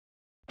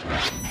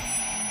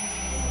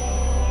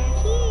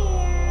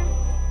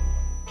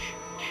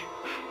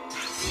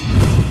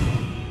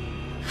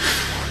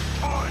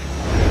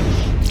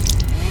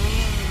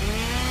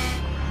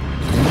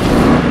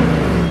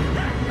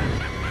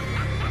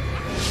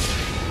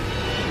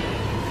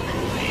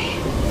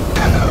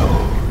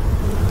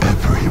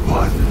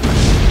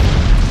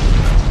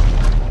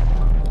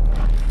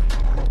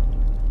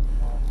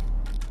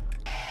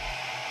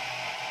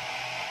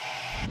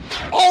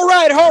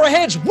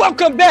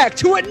Welcome back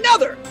to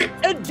another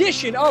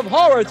edition of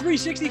Horror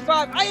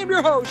 365. I am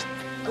your host,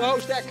 the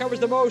host that covers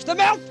the most, the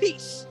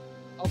mouthpiece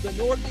of the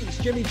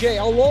Northeast, Jimmy J,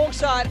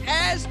 alongside,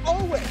 as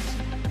always,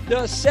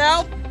 the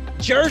South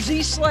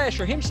Jersey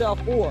Slasher himself,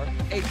 or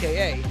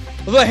AKA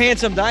the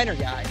Handsome Diner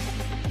Guy.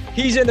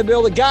 He's in the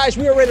building. Guys,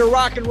 we are ready to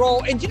rock and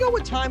roll. And you know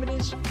what time it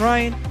is,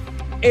 Brian?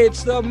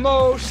 It's the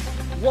most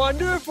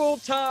wonderful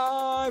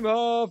time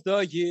of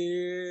the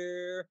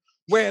year,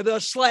 where the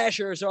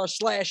slashers are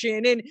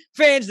slashing and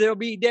fans, they'll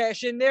be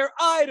dashing. Their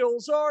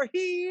idols are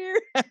here.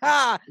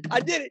 I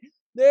did it.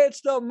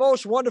 It's the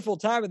most wonderful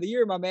time of the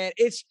year, my man.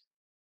 It's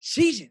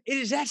season. It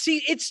is that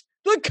season. It's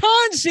the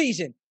con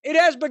season. It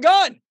has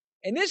begun.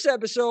 In this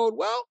episode,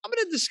 well,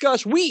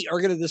 we are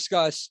going to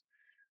discuss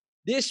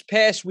this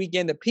past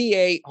weekend, the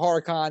PA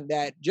HorrorCon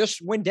that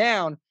just went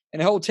down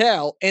in a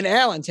hotel in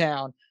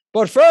Allentown.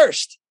 But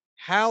first,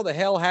 how the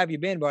hell have you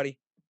been, buddy?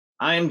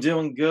 I am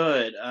doing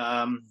good.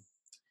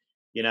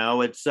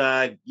 It's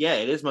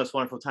it is the most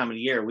wonderful time of the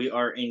year. We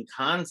are in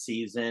con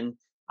season.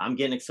 I'm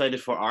getting excited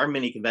for our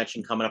mini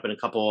convention coming up in a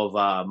couple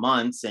of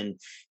months. And,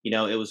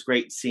 it was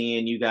great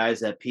seeing you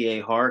guys at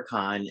PA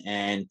HorrorCon,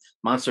 and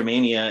Monster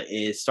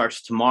Mania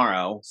starts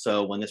tomorrow.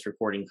 So when this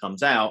recording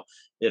comes out,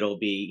 it'll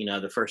be,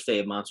 the first day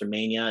of Monster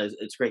Mania.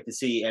 It's great to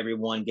see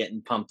everyone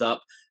getting pumped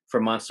up for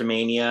Monster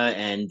Mania,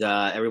 and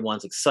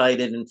everyone's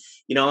excited. And,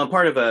 I'm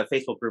part of a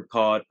Facebook group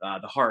called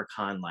the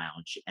HorrorCon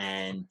Lounge,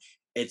 and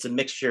it's a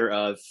mixture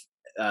of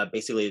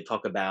basically to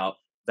talk about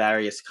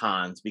various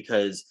cons,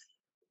 because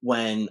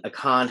when a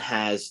con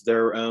has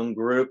their own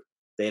group,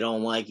 they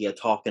don't like you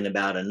talking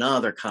about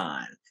another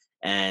con.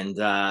 And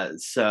but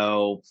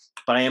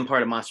I am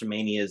part of Monster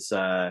Mania's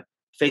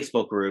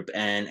Facebook group,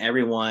 and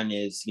everyone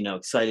is,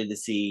 excited to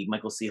see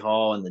Michael C.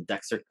 Hall and the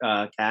Dexter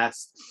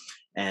cast.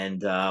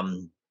 And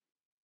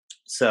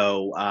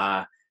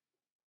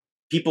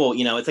people,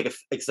 it's like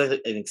an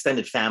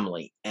extended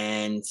family.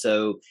 And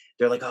so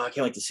they're like, oh, I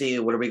can't wait to see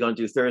you. What are we going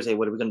to do Thursday?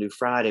 What are we going to do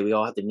Friday? We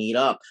all have to meet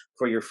up.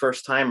 For your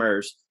first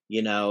timers,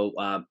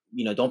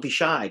 don't be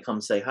shy.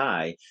 Come say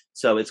hi.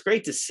 So it's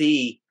great to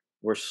see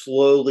we're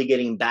slowly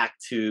getting back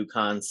to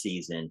con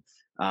season.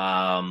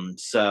 Yeah,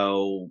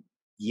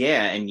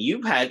 and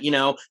you had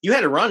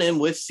a run-in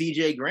with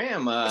CJ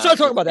Graham. Let's not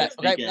talk about that.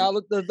 Okay, no.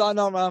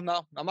 I'm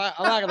not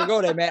going to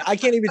go there, man. I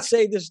can't even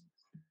say this.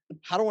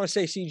 I don't want to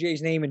say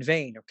CJ's name in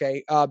vain,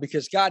 okay?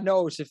 Because God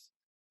knows if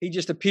he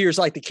just appears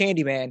like the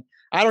Candyman,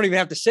 I don't even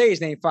have to say his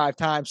name 5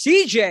 times.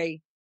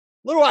 CJ,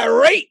 little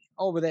irate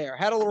over there,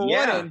 had a little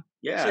run-in.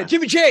 Yeah. Said,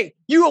 Jimmy J,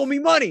 you owe me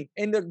money.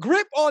 And the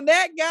grip on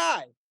that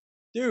guy,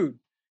 dude,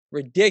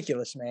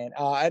 ridiculous, man.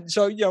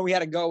 So, we had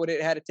to go with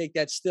it, had to take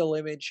that still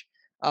image.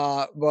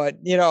 But,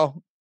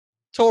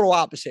 total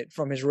opposite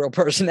from his real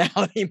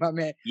personality, my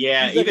man.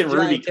 Yeah, He's even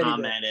like Ruby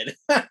commented.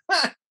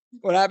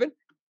 What happened?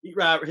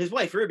 His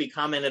wife Ruby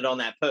commented on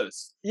that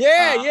post.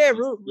 Yeah.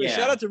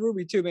 Shout out to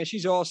Ruby too, man.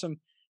 She's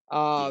awesome.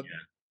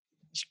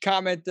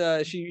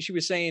 She she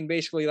was saying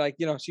basically like,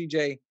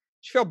 CJ,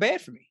 she felt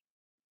bad for me.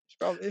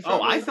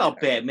 I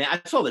felt bad, man.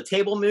 I saw the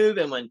table move,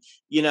 and when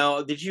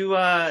did you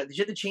have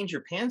to change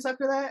your pants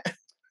after that?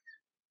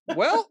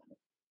 Well,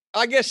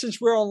 I guess since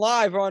we're on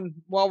live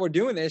while we're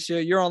doing this,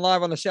 you're on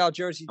live on the South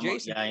Jersey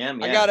Jason. Yeah, I am.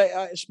 Yeah. I got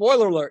a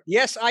spoiler alert.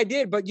 Yes, I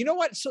did. But you know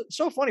what?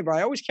 So funny, Brian.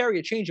 I always carry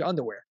a change of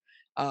underwear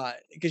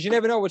because you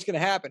never know what's going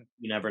to happen.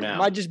 You never know. It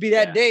might just be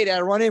that day that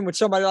I run in with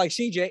somebody like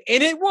CJ,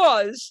 and it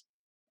was.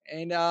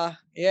 And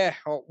it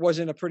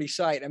wasn't a pretty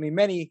sight. I mean,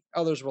 many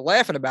others were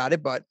laughing about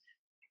it, but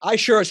I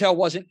sure as hell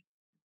wasn't.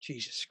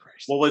 Jesus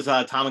Christ. What was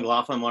Tom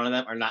McLaughlin, one of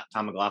them? Or not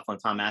Tom McLaughlin,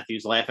 Tom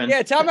Matthews laughing?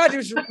 Yeah, Tom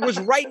Matthews was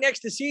right next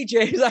to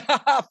CJ. He's like,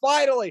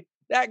 finally,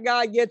 that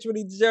guy gets what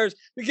he deserves.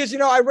 Because,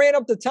 I ran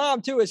up to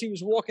Tom, too, as he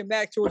was walking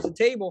back towards the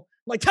table.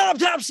 I'm like, Tom,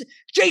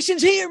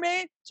 Jason's here,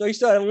 man. So he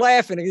started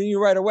laughing and he knew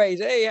right away. He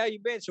said, hey, how you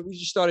been? So we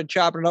just started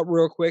chopping it up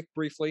real quick,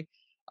 briefly.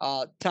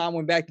 Tom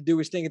went back to do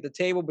his thing at the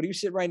table, but he was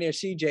sitting right near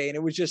CJ, and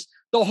it was just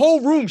the whole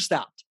room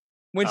stopped.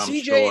 When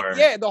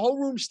CJ, the whole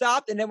room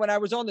stopped. And then when I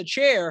was on the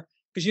chair,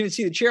 because you didn't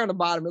see the chair on the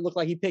bottom, it looked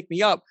like he picked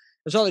me up. I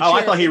was on the chair.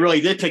 I thought he really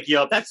did pick you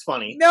up. That's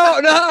funny. No.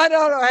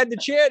 I had the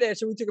chair there,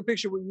 so we took a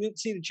picture. We didn't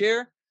see the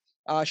chair.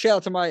 Shout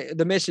out to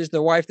the missus,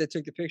 the wife that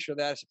took the picture of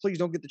that. I said, please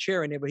don't get the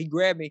chair in there. But he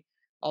grabbed me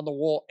on the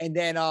wall, and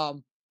then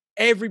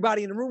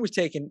everybody in the room was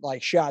taking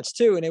like shots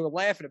too, and they were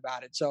laughing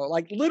about it. So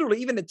like literally,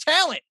 even the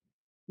talent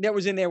that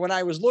was in there when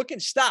I was looking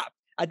stopped.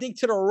 I think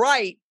to the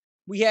right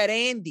we had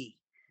Andy.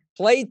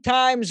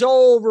 Playtime's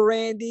over,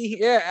 Andy.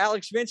 Yeah,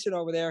 Alex Vincent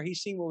over there. He's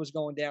seen what was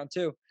going down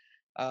too.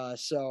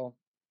 So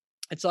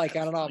it's like,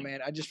 I don't know,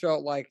 man. I just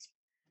felt like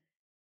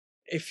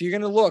if you're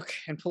going to look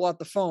and pull out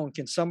the phone,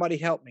 can somebody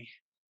help me?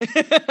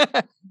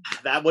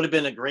 That would have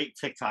been a great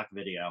TikTok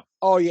video.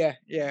 Oh yeah.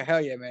 Yeah. Hell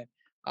yeah, man.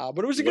 But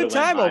it was a good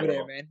time over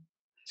there, man.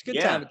 It's a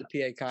good time at the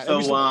PA Con.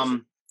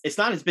 So, it's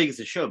not as big as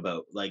a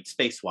showboat, like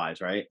space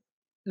wise, right?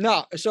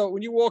 No. So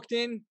when you walked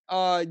in,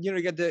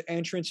 you got the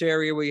entrance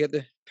area where you had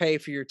to pay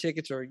for your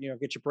tickets or,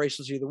 get your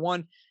bracelets, either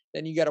one.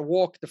 Then you got to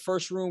walk. The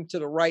first room to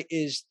the right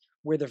is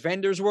where the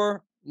vendors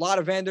were. A lot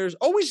of vendors.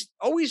 Always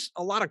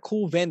a lot of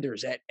cool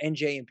vendors at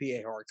NJ and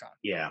PA HorrorCon.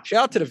 Yeah.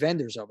 Shout out to the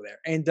vendors over there.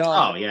 And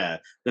oh yeah,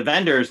 the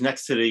vendors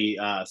next to the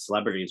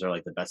celebrities are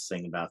like the best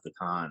thing about the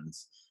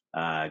cons,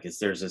 because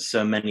there's just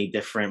so many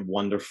different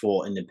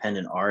wonderful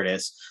independent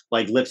artists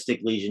like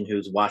Lipstick Legion,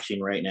 who's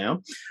watching right now.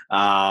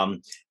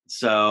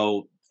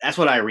 So that's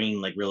what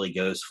Irene like really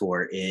goes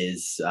for,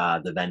 is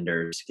the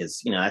vendors,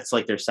 because that's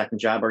like their second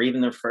job or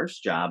even their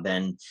first job,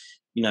 and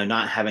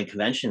not having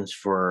conventions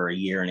for a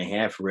year and a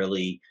half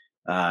really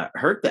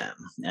hurt them.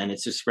 And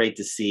it's just great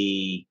to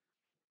see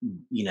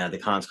the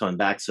cons coming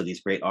back, so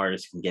these great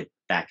artists can get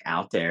back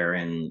out there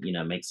and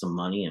make some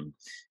money and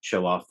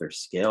show off their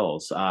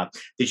skills.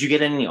 Did you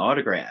get any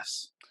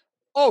autographs?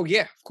 Oh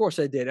yeah, of course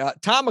I did.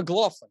 Tom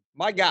McLaughlin,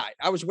 my guy.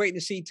 I was waiting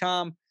to see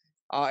Tom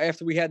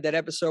after we had that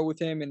episode with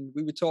him, and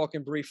we were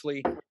talking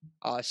briefly.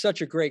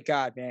 Such a great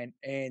guy, man.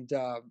 And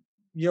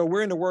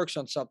we're in the works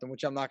on something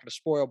which I'm not going to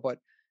spoil, but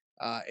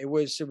it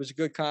was a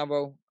good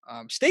combo.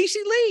 Stacy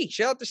Lee,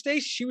 shout out to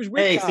Stacy. She was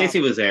with. Hey, Stacy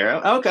was there.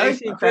 Okay,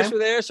 Stacy and Chris were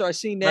there, so I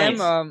seen them.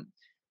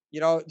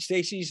 Nice.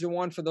 Stacy's the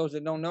one, for those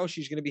that don't know.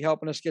 She's going to be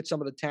helping us get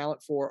some of the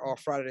talent for our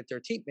Friday the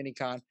 13th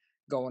minicon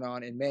going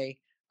on in May.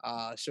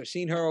 So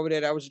seeing her over there,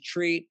 that was a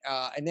treat.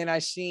 And then I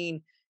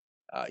seen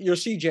your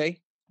CJ,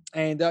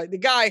 and the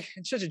guy,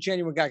 it's such a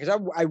genuine guy, because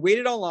I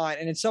waited online,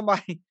 and then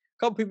somebody, a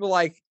couple people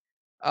like,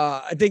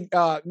 I think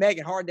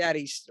Megan Hard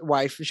Daddy's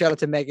wife, shout out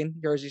to Megan,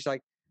 Jersey's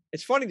like,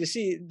 it's funny to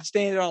see it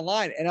standing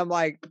online. And I'm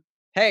like,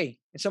 hey,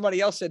 and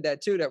somebody else said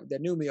that too, that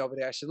knew me over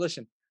there. I said,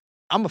 listen,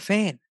 I'm a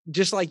fan,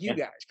 just like you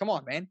guys. Come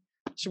on, man.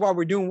 This is why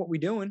we're doing what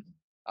we're doing.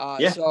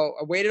 So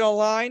I waited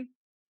online,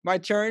 my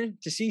turn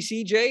to see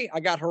CJ. I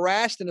got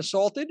harassed and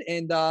assaulted,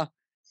 and I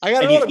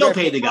got. And you still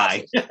paid the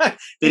guy.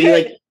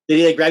 Did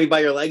he grab you by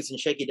your legs and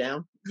shake you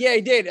down? Yeah,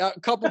 he did. A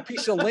couple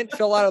pieces of lint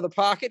fell out of the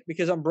pocket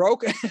because I'm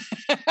broke.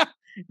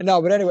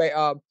 No, but anyway,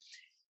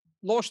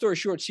 long story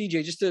short,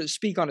 CJ, just to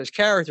speak on his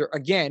character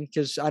again,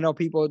 because I know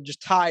people are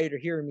just tired of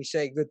hearing me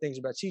say good things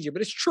about CJ,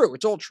 but it's true.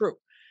 It's all true.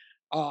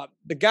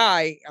 The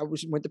guy,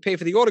 went to pay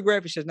for the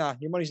autograph. He says, nah,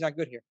 your money's not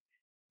good here.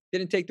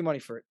 Didn't take the money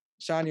for it.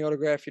 Signed the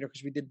autograph,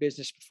 because we did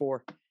business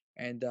before.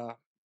 And,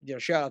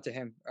 shout out to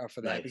him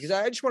for that. Nice. Because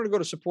I just wanted to go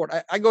to support.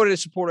 I go to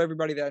support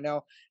everybody that I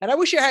know. And I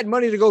wish I had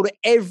money to go to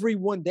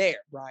everyone there,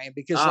 Brian,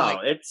 because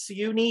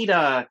you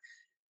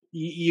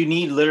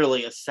need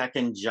literally a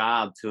second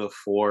job to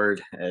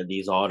afford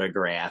these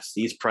autographs,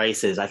 these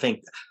prices. I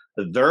think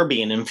they're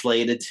being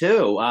inflated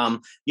too.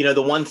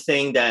 The one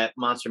thing that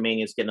Monster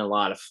Mania is getting a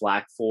lot of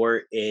flack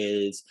for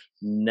is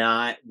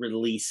not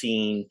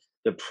releasing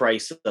the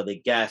price of the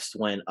guest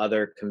when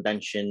other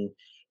convention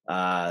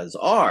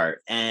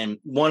are. And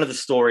one of the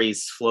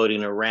stories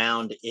floating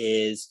around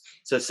is,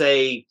 so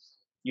say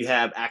you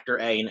have actor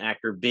A and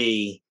actor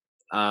B,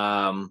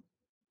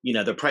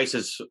 the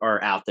prices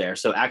are out there.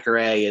 So actor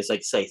A is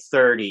like, say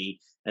 30,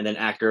 and then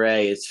actor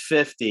A is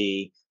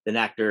 50, then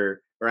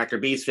actor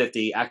B is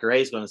 50. Actor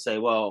A is going to say,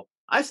 well,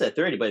 I said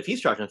 30, but if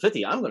he's charging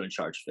 50, I'm going to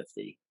charge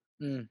 50.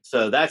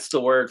 So that's the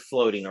word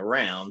floating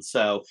around.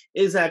 So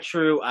is that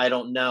true? I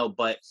don't know,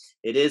 but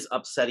it is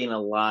upsetting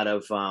a lot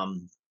of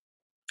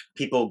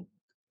people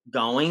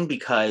going,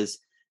 because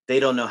they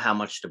don't know how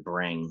much to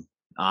bring.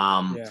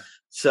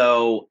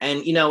 So,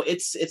 and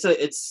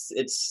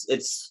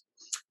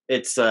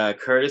it's a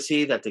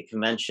courtesy that the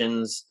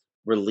conventions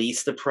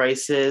release the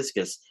prices,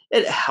 because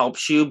it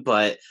helps you.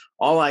 But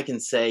all I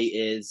can say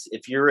is,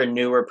 if you're a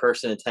newer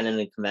person attending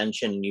a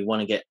convention and you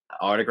want to get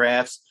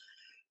autographs,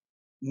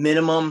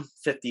 minimum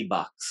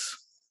 $50.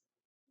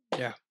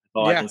 Yeah.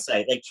 All I can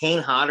say. Like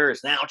Kane Hodder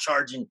is now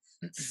charging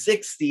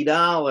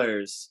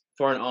 $60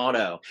 for an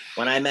auto.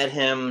 When I met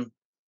him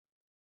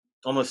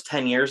almost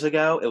 10 years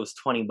ago, it was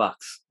 $20.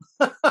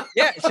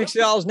 Yeah,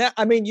 $60 now.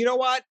 I mean, you know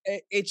what?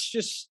 It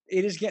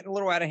is getting a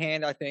little out of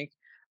hand, I think.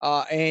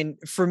 And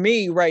for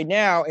me right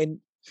now, and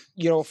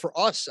for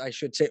us, I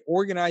should say,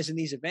 organizing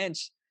these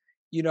events,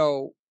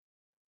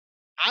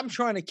 I'm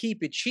trying to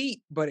keep it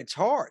cheap, but it's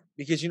hard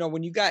because,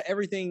 when you got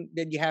everything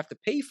that you have to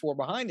pay for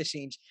behind the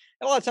scenes,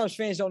 and a lot of times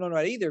fans don't know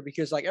that either,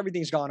 because like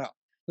everything's gone up,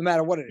 no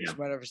matter what it is,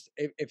 whether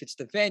if it's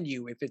the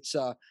venue, if it's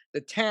the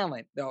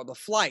talent, the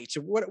flights,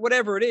 or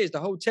whatever it is,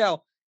 the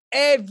hotel,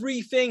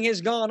 everything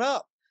has gone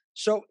up.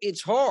 So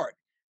it's hard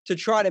to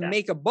try to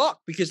make a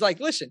buck, because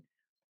like, listen,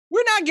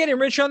 we're not getting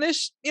rich on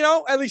this,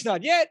 at least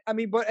not yet. I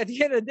mean, but at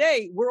the end of the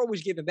day, we're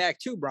always giving back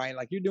too, Brian.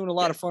 Like, you're doing a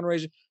lot of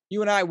fundraising.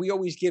 You and I, we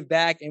always give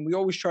back, and we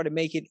always try to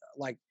make it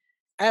like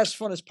as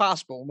fun as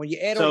possible. And when you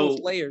add all those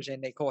layers in,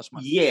 they cost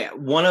money. Yeah.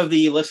 One of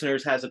the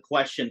listeners has a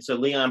question. So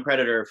Leon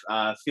Predator,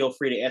 feel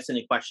free to ask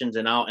any questions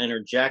and I'll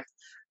interject.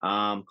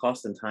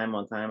 Cost and time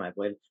on time. I've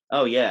waited.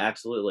 Oh yeah,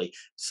 absolutely.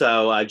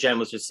 So Jen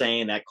was just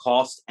saying that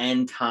cost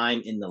and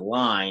time in the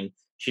line.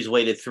 She's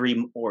waited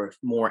 3 or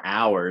more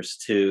hours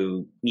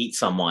to meet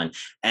someone,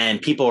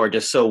 and people are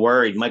just so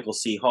worried. Michael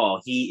C.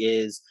 Hall,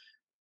 he's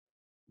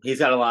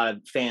got a lot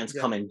of fans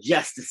coming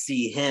just to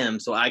see him.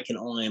 So I can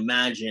only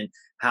imagine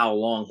how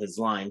long his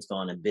line's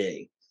going to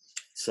be.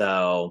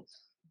 So,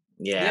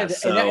 Yeah. And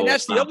So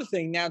that's the other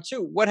thing now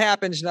too. What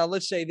happens now?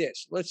 Let's say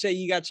this. Let's say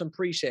you got some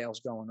pre-sales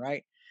going,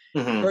 right?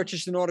 You mhm.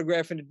 purchased an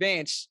autograph in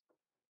advance,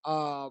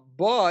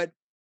 but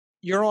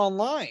you're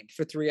online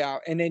for 3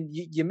 hours, and then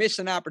you miss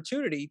an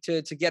opportunity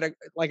to get an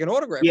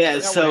autograph. Yeah, Now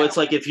what so it's happens?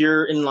 like if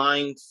you're in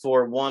line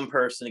for one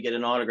person to get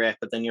an autograph,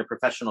 but then your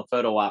professional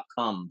photo op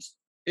comes.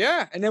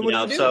 Yeah, and then what do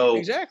you do? So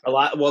Exactly. a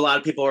lot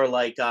of people are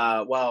like,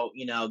 well,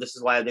 this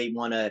is why they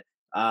want to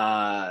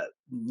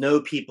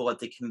know people at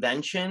the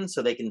convention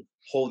so they can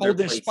hold their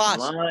Holding place in spots.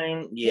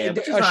 line. Yeah, Yeah,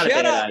 which is a not a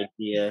bad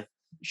idea.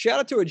 shout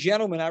out to a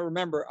gentleman I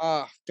remember.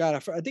 God, I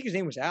think his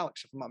name was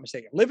Alex, if I'm not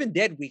mistaken. Living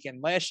Dead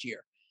weekend last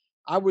year.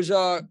 I was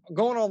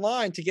going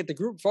online to get the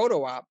group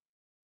photo op,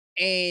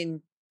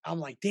 and I'm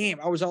like, damn,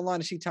 I was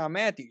online to see Tom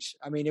Matthews.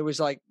 I mean, it was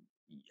like,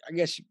 I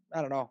guess,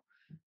 I don't know,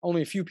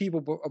 only a few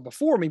people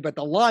before me, but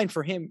the line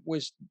for him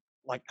was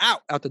like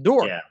out the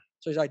door. Yeah.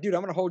 So he's like, dude,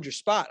 I'm going to hold your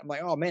spot. I'm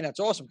like, oh man, that's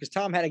awesome. Cause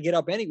Tom had to get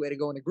up anyway to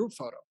go in the group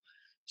photo.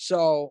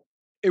 So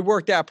it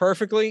worked out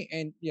perfectly.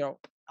 And,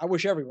 I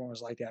wish everyone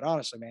was like that,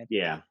 honestly, man.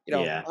 Yeah,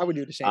 yeah. I would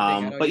do the same thing. I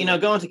know But you would.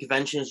 going to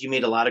conventions, you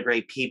meet a lot of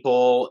great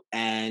people,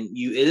 and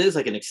it is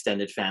like an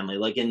extended family.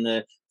 Like in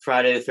the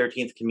Friday the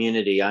 13th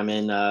community, I'm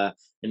in an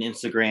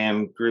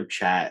Instagram group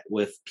chat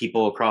with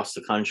people across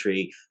the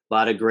country. A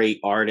lot of great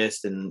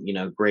artists and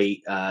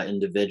great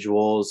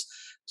individuals.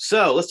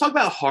 So let's talk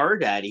about Horror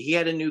Daddy. He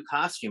had a new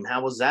costume.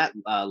 How was that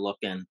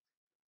looking?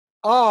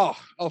 Oh,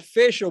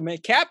 official, man.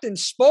 Captain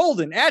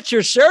Spaulding at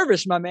your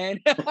service, my man.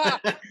 He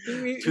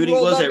Tootie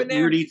rolled was up it in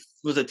there. Rudy?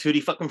 Was it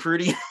Tootie fucking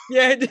Fruity?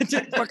 Yeah,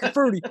 fucking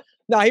fruity.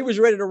 No, he was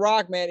ready to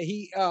rock, man.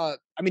 I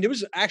mean, it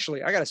was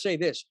actually, I gotta say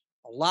this,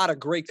 a lot of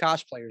great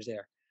cosplayers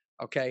there.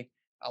 Okay.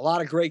 A lot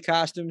of great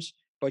costumes.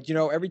 But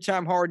every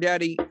time Horror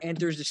Daddy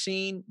enters the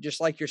scene, just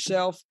like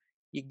yourself,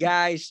 you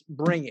guys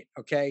bring it.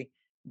 Okay.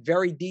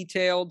 Very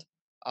detailed.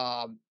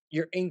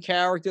 You're in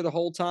character the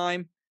whole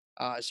time.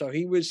 So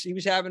he was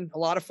having a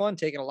lot of fun,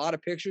 taking a lot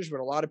of pictures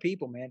with a lot of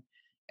people, man.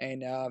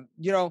 And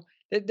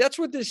that's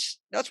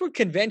what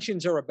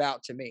conventions are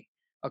about to me.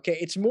 Okay,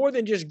 it's more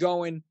than just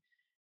going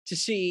to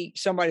see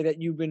somebody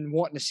that you've been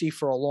wanting to see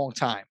for a long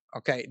time.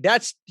 Okay,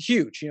 that's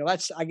huge.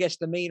 That's, I guess,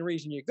 the main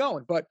reason you're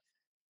going. But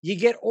you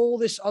get all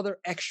this other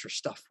extra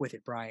stuff with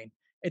it, Brian.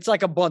 It's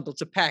like a bundle.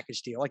 It's a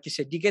package deal. Like you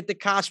said, you get the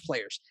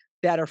cosplayers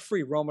that are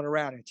free roaming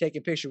around and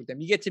taking pictures with them.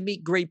 You get to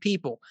meet great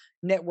people,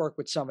 network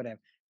with some of them,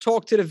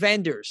 talk to the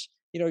vendors.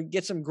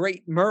 Get some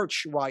great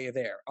merch while you're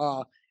there.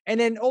 And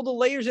then all the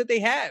layers that they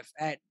have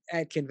at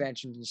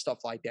conventions and stuff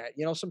like that.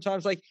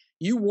 Sometimes like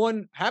you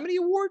won how many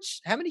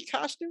awards? How many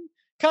costume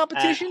At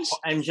competitions?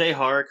 MJ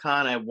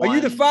HorrorCon, I Are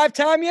you the won.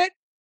 5-time yet?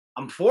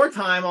 I'm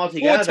four-time Four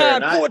altogether.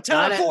 time, Not four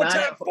time, four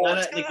time, four not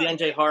at the time.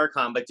 NJ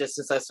HorrorCon, but just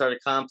since I started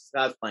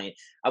cosplaying,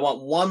 I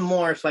want one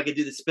more so I could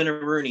do the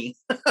Spinner-Rooney.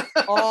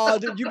 Oh,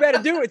 dude, you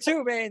better do it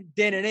too, man.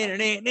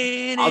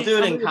 I'll do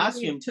it in Coming with me.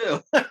 costume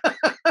too.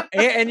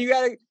 And you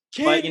gotta.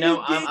 But Can you dig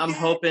I'm it?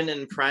 hoping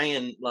and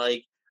praying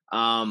like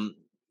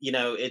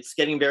it's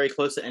getting very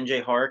close to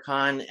NJ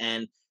HorrorCon,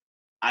 and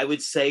I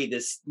would say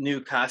this new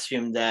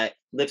costume that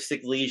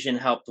Lipstick Legion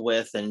helped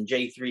with, and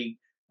J3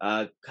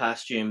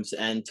 costumes,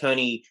 and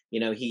Tony,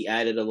 he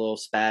added a little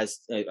a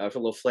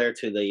little flair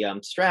to the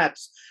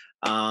straps.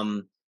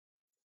 Um,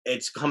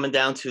 it's coming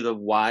down to the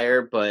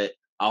wire, but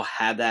I'll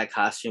have that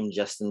costume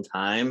just in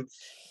time,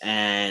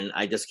 and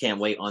I just can't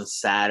wait on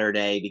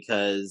Saturday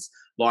because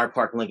Laura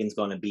Park Lincoln's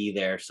going to be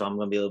there. So I'm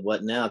going to be like,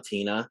 "What now,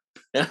 Tina?"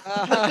 That's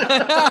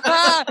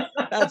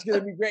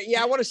gonna be great.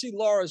 Yeah, I want to see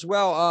Laura as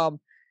well.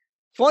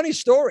 Funny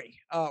story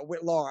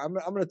with Laura. I'm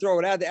going to throw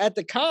it out there. At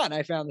the con,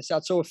 I found this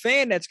out. So a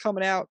fan that's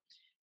coming out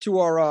to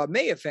our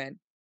May event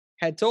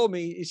had told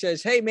me, he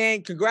says, "Hey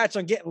man, congrats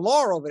on getting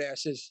Laura over there." I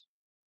says,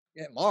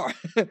 "Getting Laura?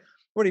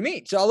 What do you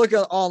mean?" So I look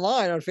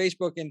online on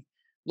Facebook, and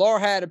Laura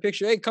had a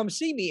picture. Hey, come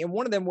see me. And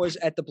one of them was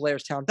at the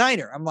Blairstown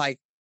Diner. I'm like,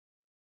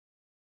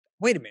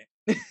 wait a minute.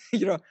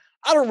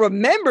 I don't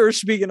remember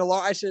speaking to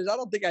Laura. I says, I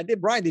don't think I did.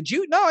 Brian, did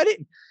you? No, I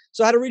didn't.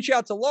 So I had to reach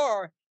out to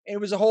Laura, and it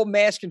was a whole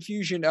mass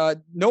confusion.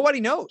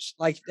 Nobody knows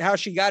like how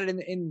she got it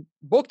in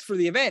booked for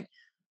the event.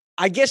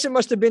 I guess it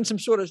must have been some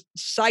sort of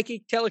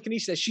psychic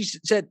telekinesis. She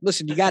said,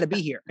 "Listen, you got to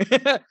be here."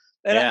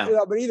 Yeah.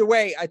 But either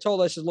way, I told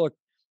her, I said, "Look,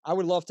 I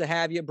would love to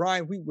have you,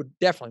 Brian. We would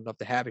definitely love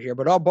to have you here,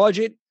 but our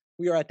budget,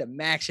 we are at the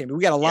max here.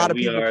 We got a Yeah, lot of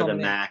we people are the coming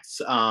in."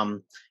 max.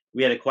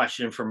 We had a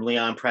question from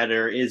Leon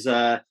Predator. Is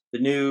the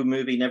new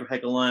movie Never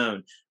Hike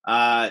Alone?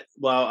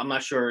 Well, I'm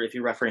not sure if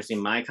you're referencing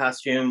my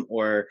costume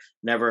or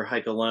Never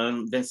Hike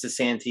Alone. Vince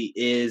DeSanti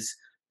is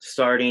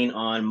starting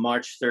on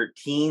March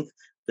 13th.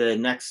 The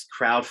next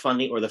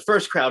crowdfunding, or the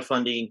first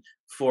crowdfunding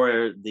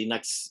for the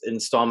next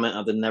installment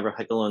of the Never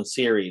Hike Alone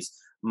series.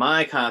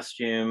 My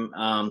costume,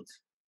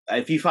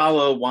 if you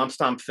follow Womp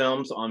Stomp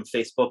Films on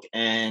Facebook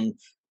and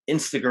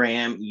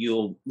Instagram,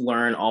 you'll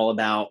learn all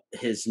about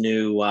his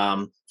new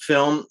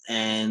film,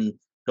 and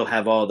he'll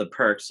have all the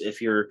perks.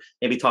 If you're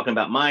maybe talking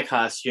about my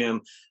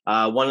costume,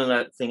 one of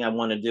the thing I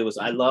want to do is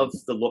I love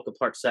the look of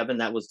Part 7.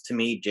 That was, to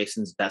me,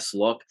 Jason's best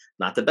look.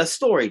 Not the best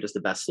story, just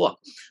the best look.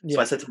 So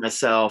I Yeah. said to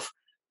myself,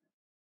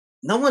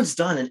 no one's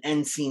done an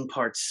end scene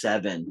part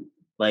 7.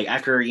 Like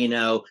after,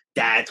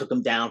 Dad took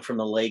him down from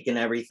the lake and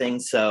everything.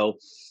 So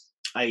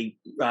I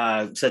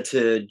said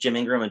to Jim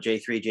Ingram at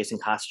J3 Jason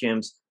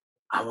Costumes,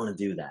 I want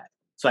to do that.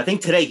 So I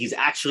think today he's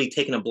actually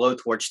taking a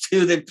blowtorch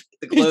to the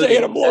clothing. He's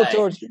taking a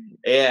blowtorch.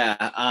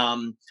 Yeah.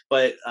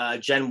 But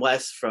Jen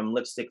West from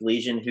Lipstick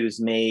Legion, who's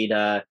made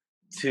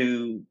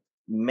 2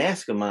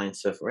 Mastermind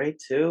stuff, right?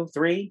 2,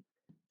 3?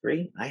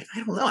 I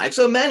don't know. I have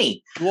so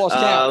many. Lost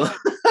count.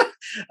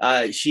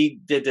 She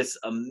did this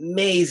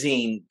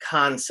amazing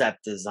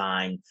concept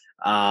design.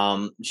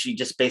 She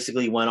just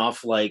basically went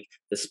off like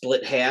the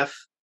split half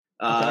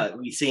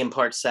we see in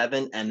part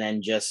 7, and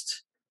then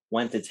just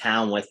went to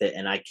town with it,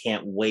 and I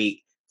can't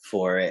wait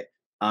for it.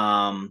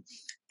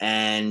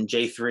 And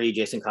J3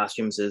 Jason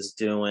Costumes is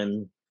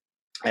doing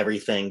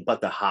everything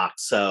but the Hawk.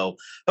 So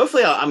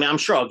hopefully, I'm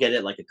sure I'll get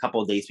it like a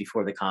couple of days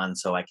before the con,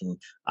 so I can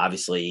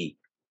obviously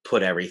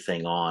put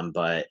everything on.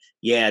 But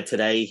yeah,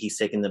 today he's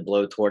taking the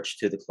blowtorch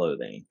to the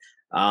clothing.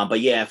 But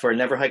yeah, for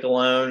Never Hike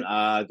Alone,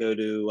 go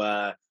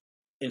to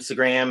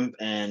Instagram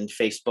and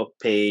Facebook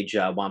page,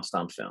 Womp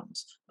Stomp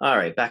Films. All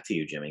right, back to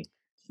you, Jimmy.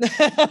 There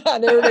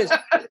it is.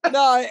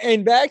 No,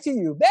 and back to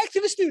you. Back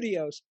to the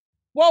studios.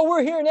 Well,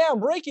 we're here now.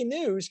 Breaking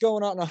news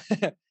going on.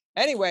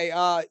 Anyway,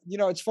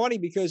 it's funny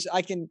because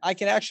I can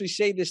actually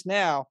say this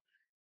now,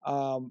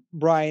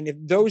 Brian. If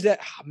those that,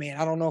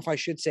 I don't know if I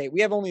should say it.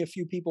 We have only a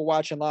few people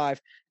watching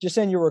live. Just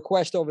send your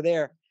request over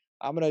there.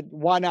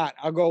 Why not?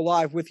 I'll go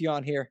live with you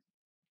on here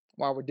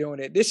while we're doing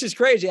it. This is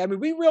crazy. I mean,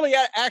 we really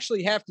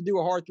actually have to do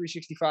a Hard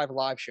 365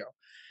 live show,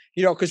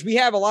 because we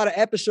have a lot of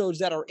episodes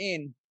that are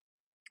in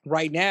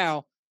right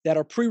now that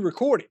are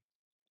pre-recorded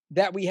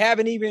that we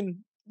haven't even,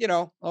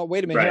 oh,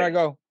 wait a minute. Right.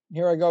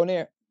 Here I go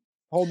near.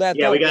 Hold that.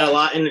 Yeah, we got a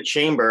lot in the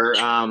chamber.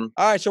 All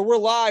right. So we're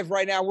live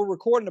right now. We're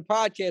recording the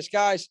podcast,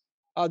 guys,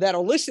 that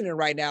are listening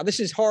right now. This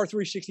is Hard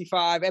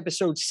 365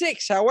 episode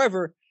 6.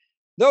 However,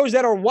 those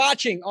that are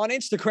watching on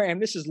Instagram,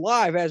 this is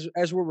live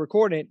as we're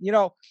recording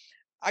it.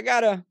 I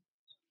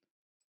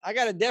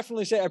gotta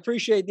definitely say I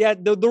appreciate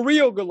the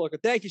real good looker.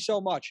 Thank you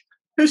so much.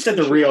 Who said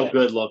the real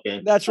good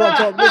looking? That's what I'm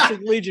talking. Lipstick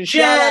Legion.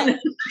 Shout out.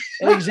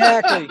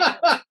 Exactly.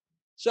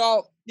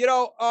 So,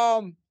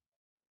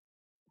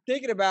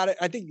 thinking about it,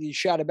 I think you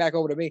shot it back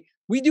over to me.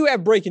 We do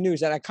have breaking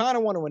news, and I kind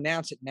of want to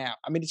announce it now.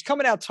 I mean, it's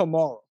coming out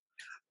tomorrow.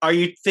 Are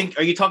you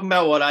talking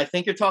about what I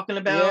think you're talking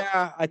about?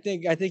 Yeah, I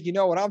think you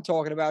know what I'm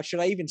talking about. Should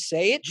I even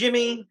say it?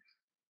 Jimmy,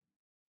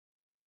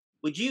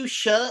 would you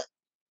shut?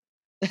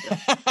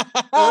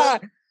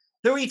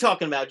 Who are you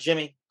talking about,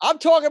 Jimmy? I'm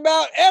talking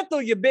about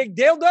Ethel, you big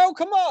dildo.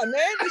 Come on,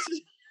 man. This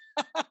is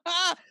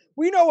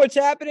we know what's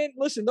happening.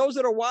 Listen, those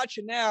that are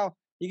watching now,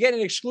 you get an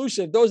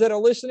exclusive. Those that are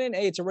listening,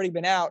 hey, it's already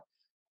been out.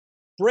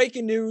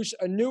 Breaking news,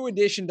 a new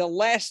edition,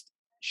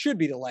 should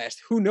be the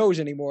last. Who knows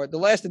anymore? The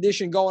last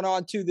edition going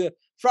on to the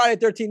Friday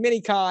 13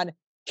 Minicon.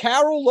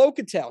 Carol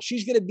Locatel.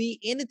 She's going to be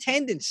in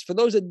attendance. For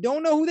those that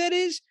don't know who that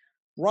is,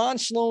 Ron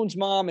Sloan's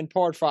mom in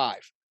part 5.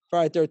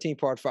 Friday 13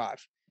 part 5.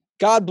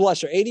 God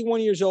bless her.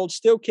 81 years old,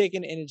 still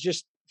kicking, and it's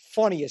just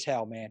funny as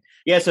hell, man.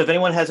 Yeah, so if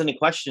anyone has any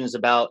questions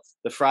about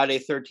the Friday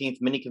 13th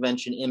mini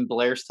convention in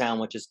Blairstown,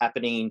 which is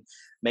happening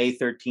May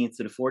 13th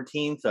to the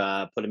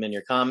 14th, put them in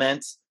your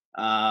comments.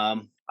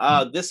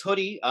 This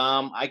hoodie,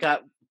 I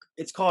got,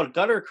 it's called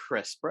Gutter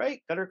Crisp,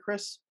 right? Gutter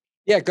Crisp?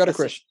 Yeah, Gutter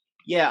Crisp.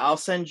 Yeah, I'll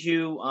send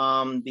you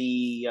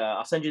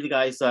the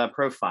guy's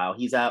profile.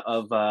 He's out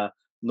of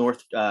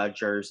North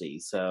Jersey.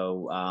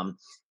 So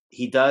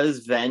he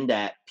does vend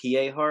at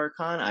PA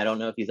HorrorCon. I don't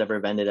know if he's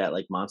ever vended at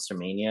like Monster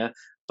Mania,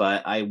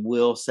 but I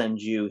will send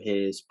you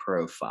his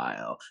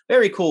profile.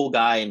 Very cool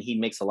guy, and he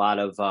makes a lot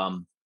of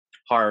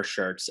horror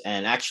shirts.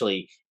 And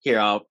actually, here,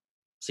 I'll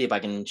see if I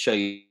can show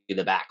you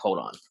the back. Hold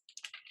on.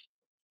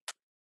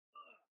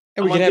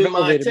 And we can have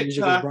elevator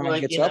music as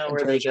Brian gets up and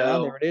turns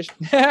around. There it is.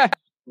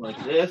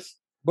 Like this.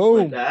 Boom.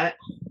 Like that.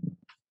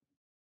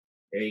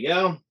 There you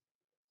go.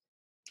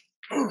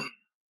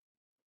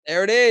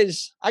 There it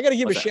is. I got to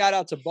give a shout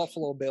out to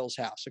Buffalo Bill's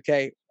house,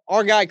 okay?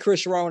 Our guy,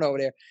 Chris Rowan over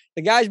there.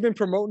 The guy's been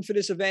promoting for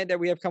this event that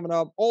we have coming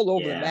up all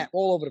over the map,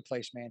 all over the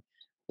place, man.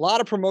 A lot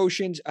of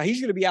promotions.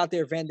 He's going to be out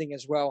there vending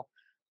as well.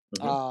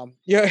 Mm-hmm.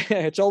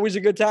 It's always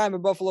a good time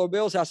at Buffalo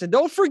Bill's house. And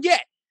don't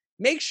forget,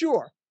 make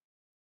sure,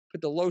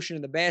 put the lotion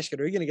in the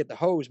basket or you're going to get the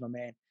hose, my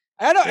man.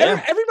 I know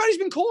everybody's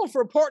been calling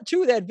for a part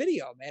 2 of that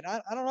video, man.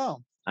 I don't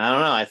know.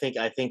 I think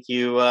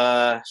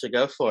you should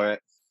go for it.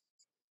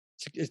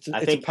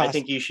 I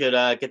think you should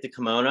get the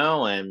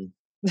kimono and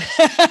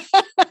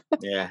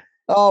yeah.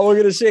 Oh, we're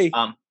gonna see.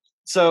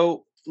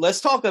 So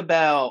let's talk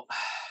about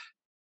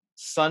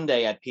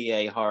Sunday at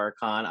PA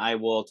HorrorCon. I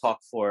will talk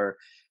for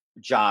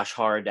Josh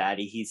Horror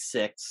Daddy. He's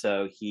sick,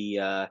 so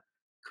he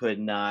could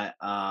not.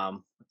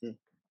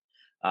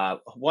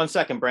 1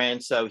 second,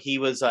 Brand. So he's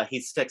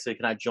sick, so he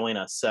cannot join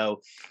us. So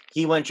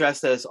he went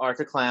dressed as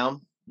Arthur Clown,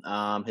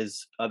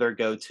 his other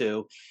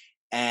go-to,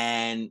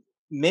 and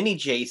Mini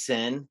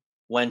Jason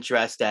went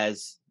dressed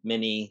as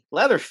Mini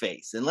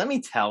Leatherface. And let me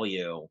tell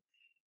you,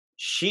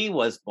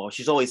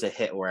 she's always a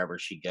hit wherever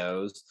she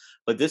goes,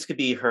 but this could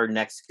be her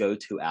next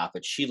go-to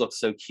outfit. She looks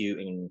so cute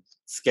and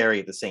scary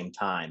at the same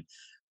time.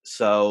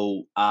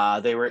 So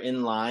they were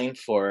in line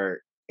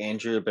for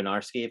Andrew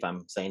Benarski, if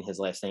I'm saying his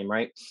last name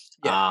right.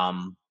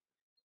 Yeah.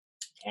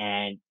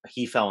 And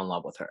he fell in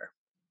love with her.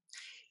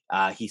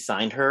 He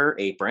signed her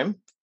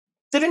apron,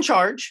 didn't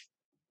charge,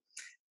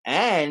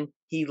 and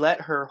he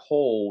let her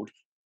hold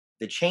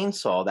the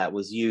chainsaw that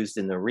was used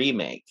in the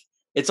remake.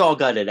 It's all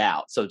gutted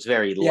out, so it's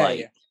very light.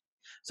 Yeah.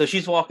 So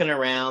she's walking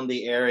around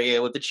the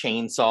area with the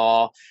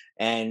chainsaw,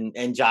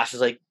 and Josh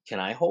is like, "Can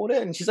I hold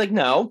it?" And she's like,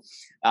 "No."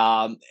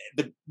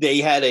 But they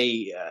had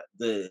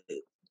the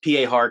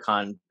PA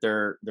HorrorCon.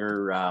 Their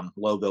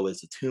logo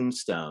is a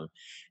tombstone,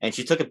 and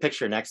she took a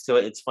picture next to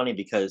it. It's funny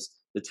because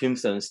the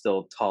tombstone is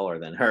still taller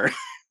than her,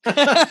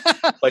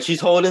 but she's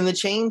holding the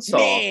chainsaw.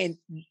 Man,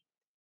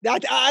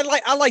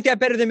 I like that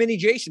better than Minnie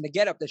Jason, the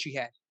getup that she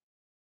had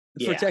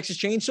for Texas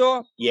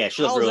Chainsaw. Yeah,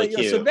 she looked really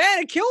cute.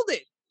 Savannah killed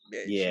it.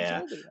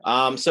 Yeah.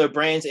 So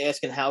Brand's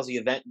asking, how's the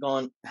event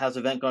going? How's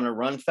the event going to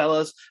run,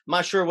 fellas? I'm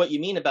not sure what you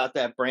mean about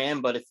that,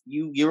 Brand, but if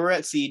you were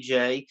at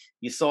CJ,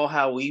 you saw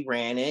how we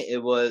ran it.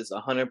 It was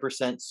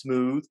 100%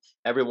 smooth.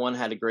 Everyone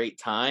had a great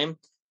time.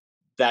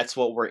 That's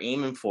what we're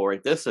aiming for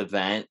at this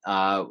event.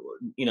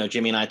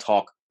 Jimmy and I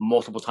talk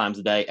multiple times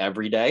a day,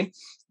 every day,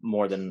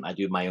 more than I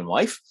do my own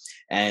wife.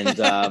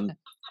 And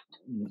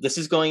this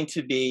is going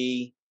to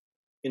be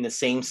in the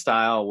same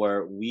style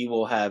where we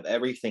will have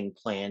everything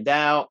planned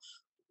out.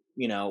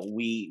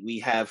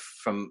 We have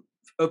from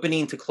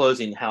opening to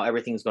closing how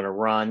everything's going to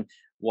run.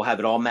 We'll have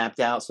it all mapped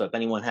out. So if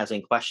anyone has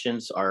any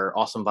questions, our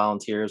awesome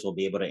volunteers will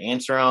be able to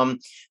answer them.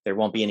 There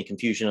won't be any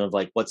confusion of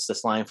like, what's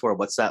this line for?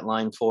 What's that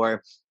line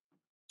for?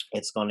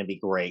 It's going to be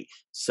great.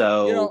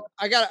 So,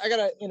 I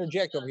gotta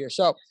interject over here.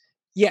 So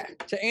yeah,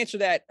 to answer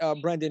that,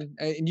 Brendan,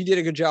 and you did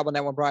a good job on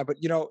that one, Brian, but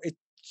it's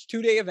a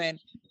 2-day event.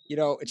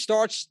 It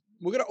starts,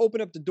 we're going to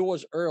open up the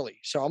doors early.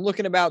 So I'm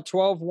looking about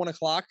 1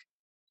 o'clock.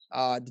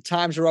 The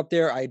times are up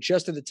there. I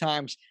adjusted the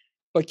times,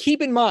 but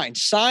keep in mind,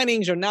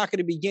 signings are not going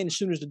to begin as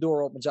soon as the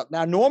door opens up.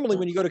 Now, normally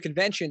when you go to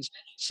conventions,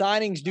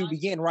 signings do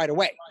begin right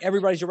away.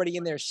 Everybody's already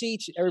in their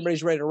seats.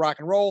 Everybody's ready to rock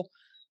and roll,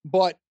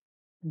 but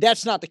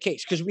that's not the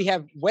case because we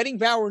have wedding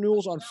vow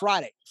renewals on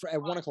Friday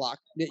at 1 o'clock.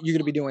 You're going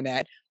to be doing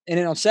that. And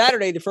then on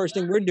Saturday, the first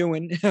thing we're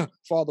doing,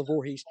 Father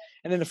Voorhees,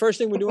 and then the first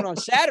thing we're doing on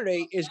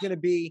Saturday is going to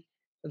be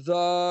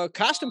the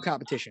costume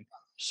competition.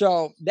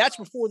 So that's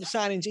before the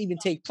signings even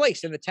take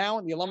place. And the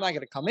talent, the alumni are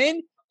going to come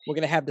in. We're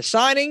going to have the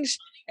signings.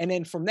 And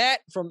then from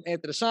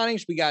after the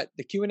signings, we got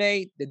the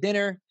Q&A, the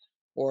dinner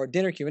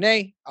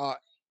Q&A,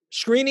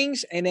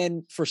 screenings. And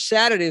then for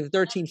Saturday, the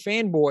 13th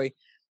Fanboy,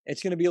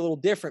 it's going to be a little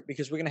different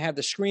because we're going to have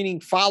the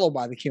screening followed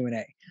by the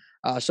Q&A.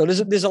 So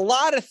there's a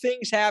lot of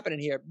things happening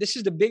here. This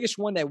is the biggest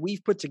one that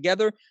we've put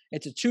together.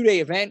 It's a 2-day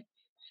event.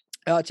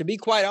 To be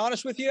quite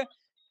honest with you,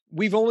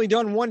 we've only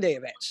done 1-day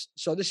events.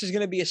 So this is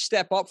going to be a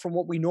step up from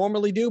what we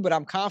normally do, but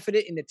I'm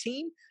confident in the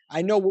team.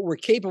 I know what we're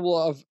capable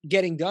of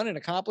getting done and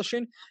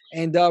accomplishing.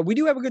 And we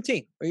do have a good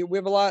team. We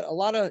have a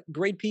lot of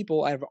great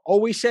people. I've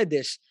always said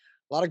this,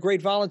 a lot of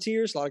great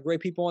volunteers, a lot of great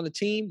people on the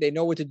team. They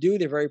know what to do.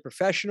 They're very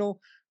professional.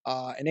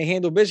 And they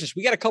handle business.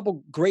 We got a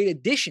couple great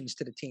additions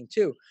to the team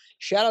too.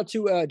 Shout out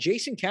to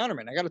Jason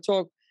Counterman. I got to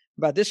talk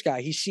about this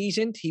guy. He's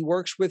seasoned. He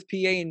works with PA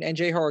and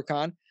NJ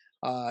HorrorCon.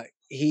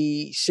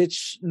 He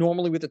sits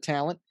normally with the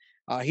talent.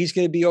 He's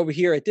going to be over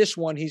here at this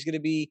one. He's going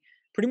to be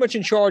pretty much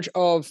in charge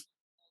of,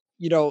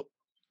 the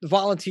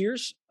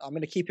volunteers. I'm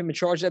going to keep him in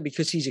charge of that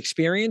because he's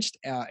experienced,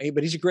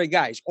 but he's a great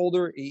guy. He's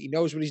older. He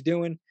knows what he's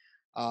doing.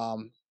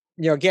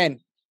 Again,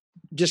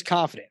 just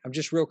confident. I'm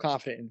just real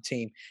confident in the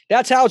team.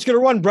 That's how it's going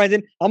to run,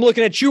 Brendan. I'm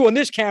looking at you on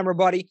this camera,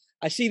 buddy.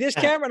 I see this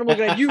camera and I'm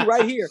looking at you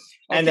right here.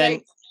 Okay? And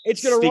then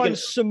it's going to run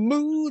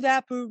smooth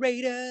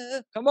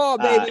operator. Come on,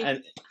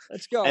 baby.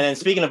 Let's go. And then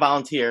speaking of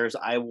volunteers,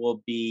 I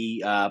will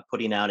be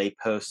putting out a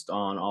post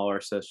on all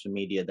our social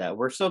media that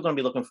we're still going to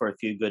be looking for a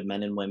few good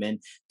men and women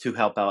to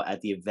help out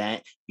at the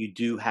event. You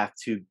do have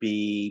to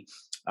be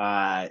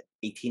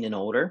 18 and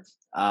older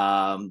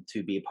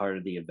to be a part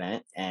of the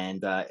event.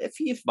 And if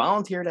you've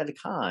volunteered at a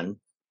con,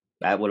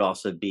 that would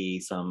also be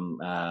some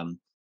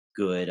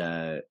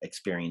good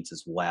experience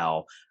as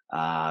well.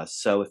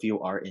 So if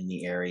you are in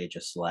the area,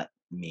 just let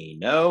me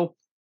know.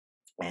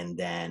 And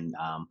then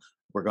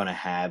we're going to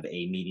have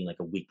a meeting like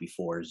a week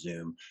before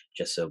Zoom,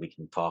 just so we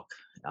can talk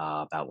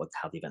about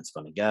how the event's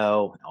going to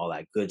go and all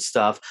that good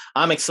stuff.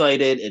 I'm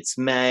excited. It's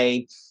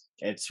May.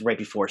 It's right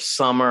before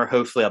summer.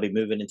 Hopefully I'll be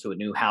moving into a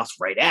new house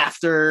right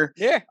after.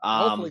 Yeah,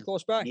 hopefully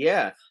close by.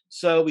 Yeah.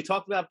 So we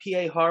talked about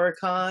PA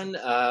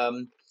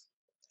HorrorCon.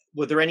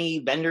 Were there any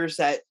vendors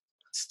that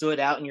stood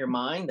out in your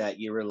mind that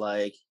you were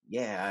like,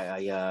 yeah,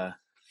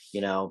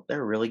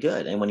 they're really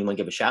good? Anyone you want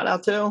to give a shout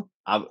out to?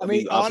 I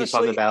mean, obviously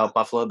talking about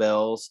Buffalo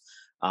Bills.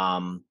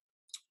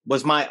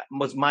 Was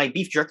my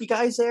beef jerky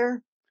guys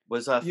there?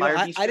 Was Fire Beef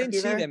Jerky I didn't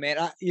see them, man.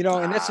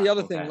 And that's the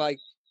other thing. Like,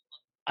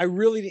 I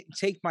really didn't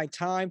take my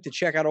time to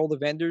check out all the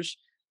vendors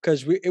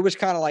because it was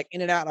kind of like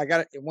in and out. I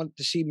went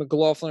to see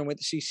McLaughlin, went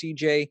to see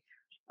CJ.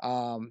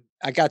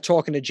 I got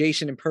talking to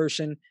Jason in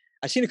person.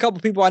 I seen a couple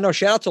people I know.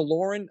 Shout out to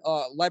Lauren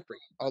Lepre.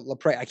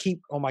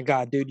 Oh my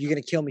God, dude, you're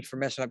gonna kill me for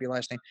messing up your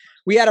last name.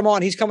 We had him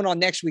on. He's coming on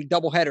next week,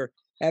 doubleheader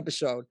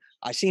episode.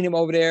 I seen him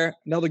over there.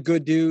 Another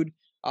good dude.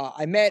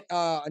 I met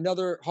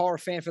another horror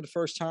fan for the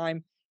first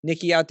time.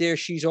 Nikki out there,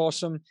 she's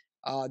awesome.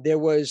 It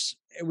was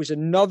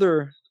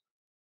another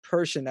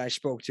person I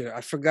spoke to.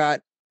 I forgot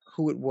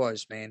who it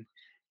was, man.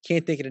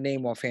 Can't think of the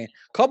name offhand.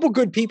 Couple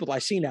good people I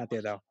seen out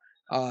there though.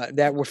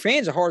 That were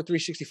fans of Horror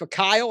 360. For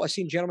Kyle, I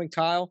seen gentleman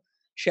Kyle.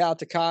 Shout out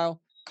to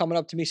Kyle coming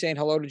up to me saying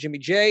hello to Jimmy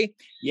J.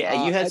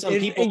 Yeah, you had some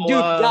people. And dude,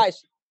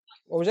 guys,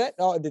 what was that?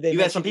 Oh, did they? You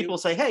had some people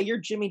say, "Hey, you're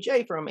Jimmy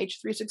J from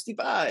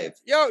H365."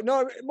 Yo,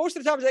 no, most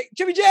of the time it's like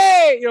Jimmy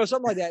J,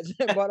 something like that.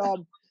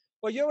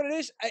 but you know what it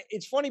is?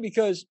 It's funny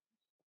because,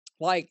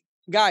 like,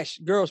 guys,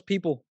 girls,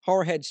 people,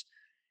 horror heads,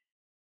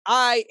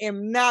 I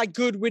am not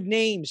good with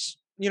names.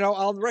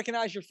 I'll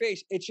recognize your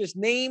face. It's just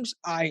names.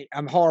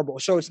 I'm horrible.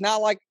 So it's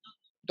not like,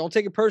 don't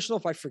take it personal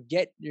if I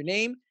forget your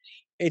name.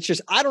 It's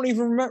just I don't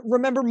even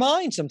remember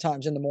mine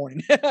sometimes in the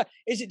morning.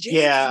 Is it James?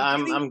 Yeah,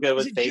 I'm good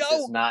with faces,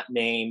 Joe? Not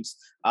names.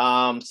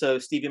 So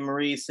Stephen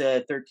Marie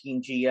said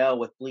 13GL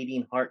with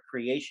Bleeding Heart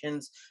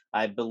Creations.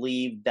 I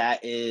believe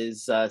that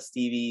is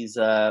Stevie's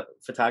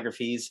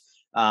photographies.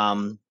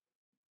 Her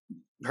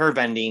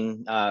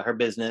vending, her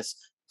business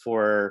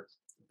for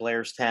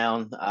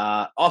Blairstown.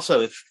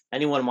 Also, if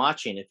anyone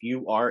watching, if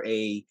you are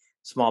a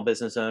small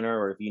business owner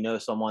or if you know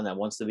someone that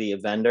wants to be a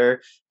vendor,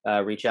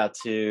 reach out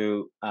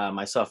to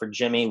myself or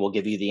Jimmy. We'll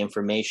give you the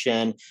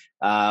information.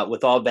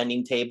 With all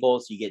vending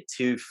tables, you get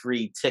 2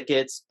 free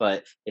tickets,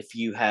 but if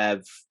you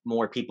have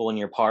more people in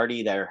your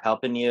party that are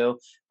helping you,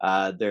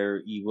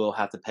 you will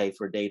have to pay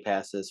for day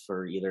passes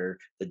for either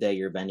the day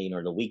you're vending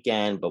or the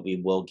weekend, but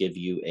we will give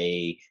you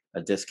a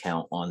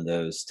discount on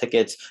those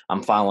tickets.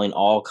 I'm following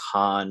all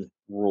con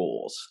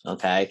rules.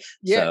 Okay.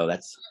 Yeah. So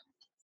that's.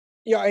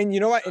 Yeah, and you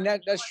know what? And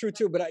that's true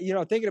too. But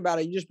thinking about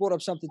it, you just brought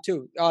up something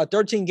too.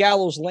 13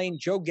 Gallows Lane,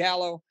 Joe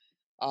Gallo.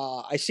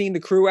 I seen the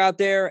crew out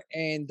there,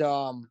 and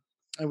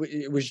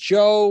it was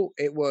Joe,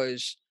 it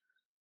was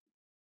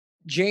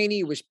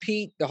Janie, it was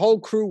Pete. The whole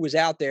crew was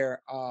out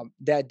there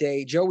that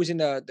day. Joe was in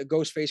the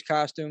Ghostface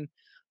costume.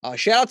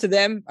 Shout out to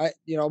them.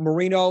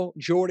 Marino,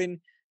 Jordan,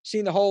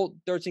 seeing the whole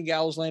 13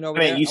 Gallows Lane over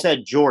there. You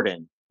said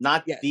Jordan,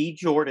 not the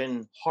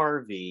Jordan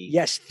Harvey.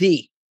 Yes,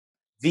 the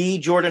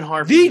Jordan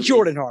Harvey. The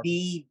Jordan Harvey.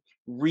 The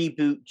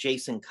reboot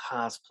Jason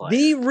cosplay.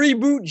 The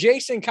reboot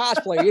Jason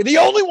cosplay. The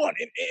only one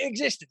in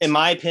existence. In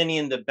my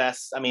opinion, the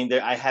best. I mean,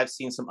 I have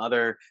seen some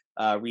other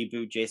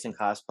reboot Jason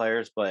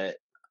cosplayers, but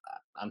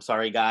I'm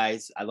sorry,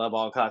 guys. I love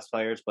all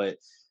cosplayers, but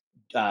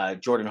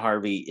Jordan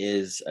Harvey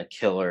is a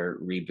killer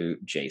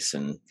reboot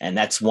Jason. And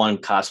that's one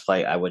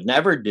cosplay I would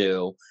never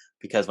do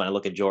because when I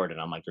look at Jordan,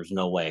 I'm like, there's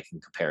no way I can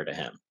compare to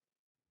him.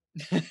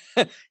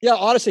 Yeah,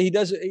 honestly, he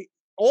does.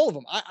 All of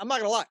them. I'm not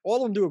gonna lie. All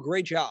of them do a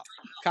great job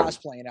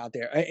cosplaying out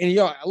there. And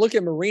I look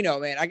at Marino,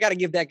 man. I got to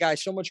give that guy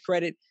so much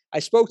credit. I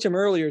spoke to him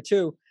earlier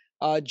too.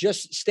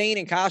 Just staying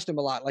in costume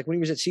a lot. Like when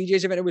he was at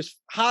CJ's event, it was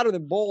hotter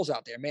than balls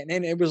out there, man.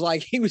 And it was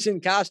like he was in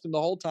costume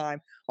the whole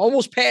time,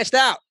 almost passed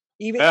out.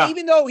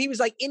 Even though he was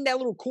like in that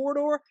little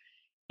corridor,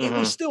 it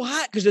was still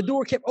hot because the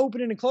door kept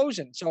opening and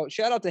closing. So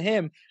shout out to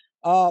him.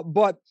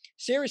 But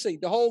seriously,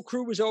 the whole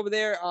crew was over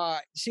there.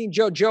 Seeing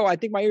Joe, I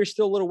think my ear's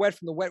still a little wet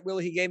from the wet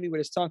willy he gave me with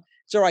his tongue.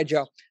 It's all right,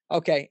 Joe.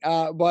 Okay.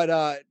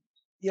 But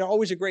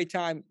always a great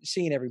time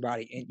seeing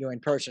everybody in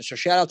person. So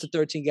shout out to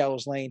 13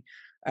 Gallows Lane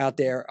out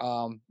there.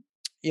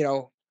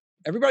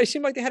 Everybody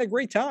seemed like they had a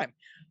great time.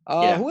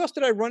 Who else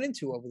did I run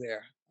into over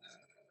there?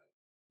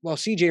 Well,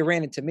 CJ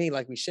ran into me,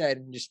 like we said,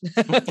 and just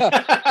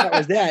that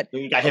was that.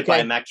 You got hit by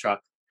a Mack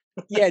truck.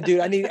 Yeah, dude,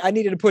 I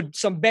needed to put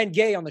some Ben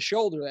Gay on the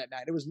shoulder that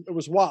night. It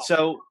was wild.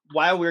 So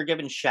while we were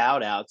giving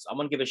shout outs, I'm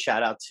going to give a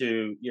shout out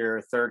to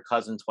your third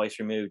cousin twice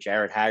removed,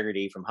 Jared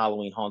Haggerty from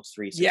Halloween Haunts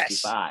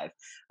 365. Yes.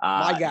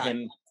 My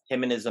God.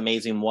 Him and his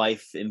amazing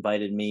wife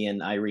invited me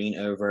and Irene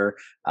over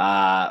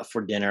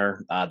for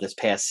dinner this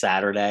past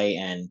Saturday.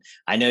 And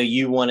I know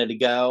you wanted to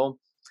go.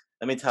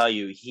 Let me tell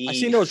you, I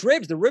seen those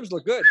ribs. The ribs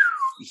look good.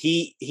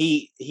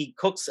 He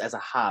cooks as a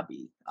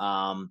hobby.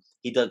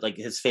 He does like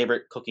his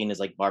favorite cooking is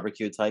like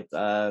barbecue type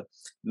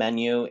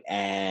menu.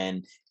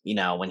 And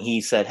when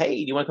he said, "Hey,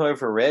 do you want to come over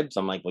for ribs?"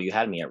 I'm like, "Well, you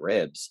had me at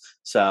ribs."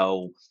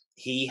 So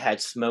he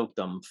had smoked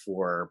them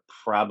for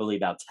probably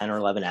about 10 or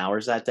 11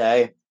 hours that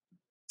day.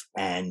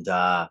 And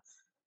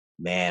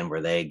man, were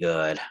they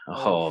good.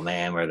 Oh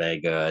man, were they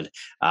good.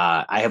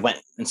 I went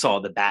and saw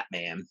the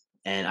Batman.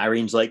 And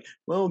Irene's like,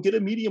 "Well, get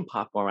a medium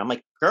popcorn." I'm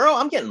like, "Girl,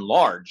 I'm getting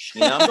large.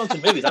 I'm going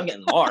to movies. I'm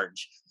getting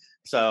large."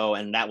 So,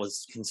 and that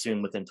was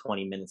consumed within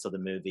 20 minutes of the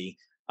movie.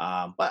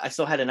 But I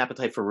still had an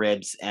appetite for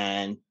ribs.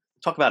 And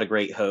talk about a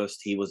great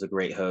host. He was a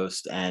great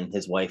host, and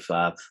his wife,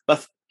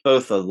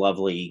 both a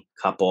lovely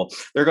couple.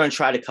 They're going to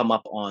try to come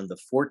up on the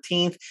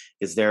 14th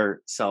because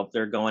they're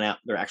going out.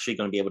 They're actually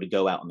going to be able to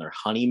go out on their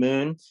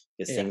honeymoon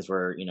because things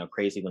were,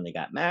 crazy when they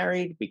got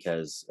married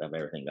because of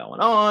everything going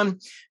on.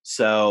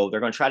 So they're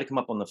going to try to come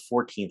up on the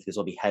 14th because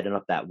they'll be heading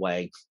up that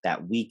way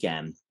that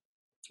weekend.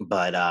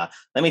 But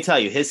let me tell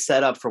you, his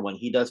setup for when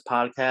he does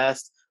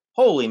podcasts,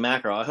 holy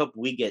mackerel! I hope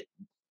we get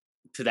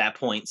to that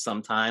point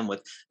sometime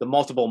with the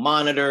multiple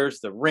monitors,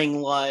 the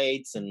ring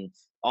lights, and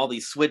all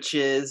these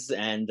switches.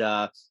 And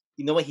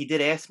you know what? He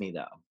did ask me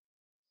though.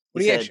 He What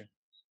do you said, answer?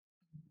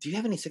 "Do you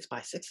have any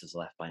 6x6s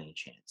left by any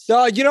chance?"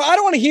 You know, I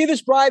don't want to hear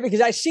this, Brian,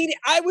 because I seen it.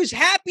 I was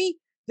happy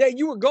that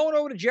you were going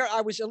over to Jared.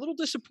 I was a little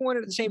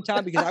disappointed at the same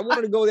time because I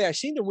wanted to go there. I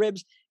seen the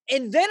ribs,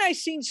 and then I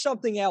seen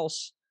something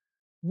else,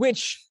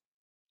 which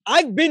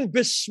I've been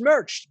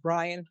besmirched,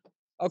 Brian.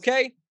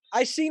 Okay,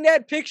 I seen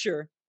that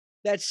picture,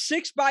 that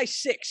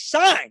 6x6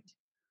 signed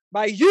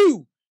by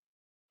you,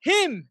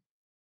 him.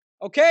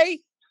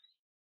 Okay,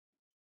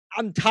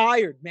 I'm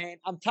tired, man.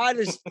 I'm tired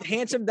of this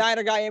handsome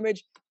diner guy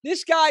image.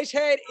 This guy's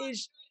head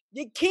is,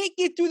 you can't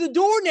get through the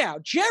door now.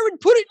 Jared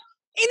put it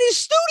in his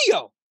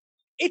studio.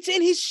 It's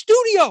in his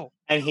studio.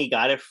 And he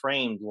got it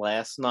framed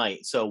last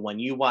night. So when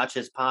you watch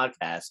his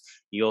podcast,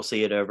 you'll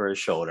see it over his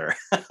shoulder.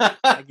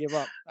 I give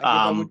up.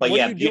 But what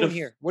yeah, are you doing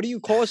here? What are you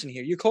causing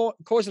here? You're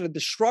causing a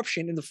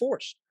disruption in the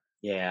force.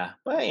 Yeah,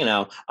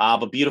 but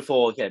but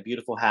beautiful, yeah,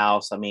 beautiful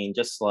house. I mean,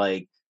 just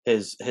like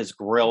his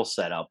grill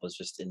setup was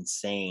just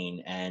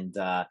insane, and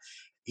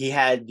he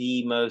had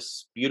the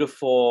most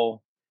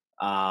beautiful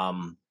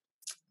um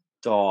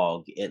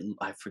dog.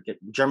 I forget,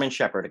 German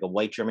Shepherd, like a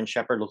white German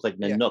Shepherd, looked like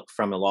Yeah. Nanook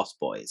from the Lost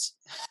Boys.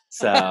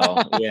 So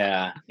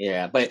yeah,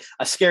 but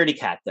a scaredy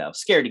cat though,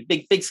 scaredy,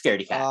 big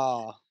scaredy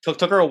cat.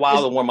 Took her a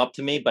while to warm up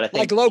to me, but I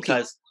think like Loki.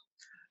 because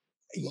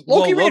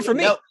Loki ran for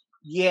me. No,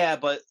 yeah,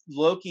 but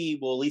Loki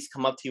will at least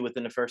come up to you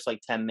within the first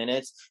like 10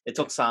 minutes. It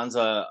took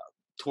Sansa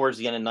towards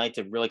the end of the night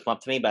to really come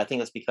up to me, but I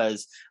think that's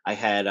because I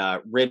had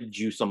rib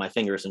juice on my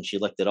fingers and she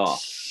licked it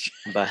off.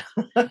 But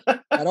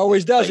that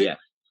always does it.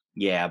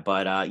 Yeah,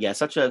 but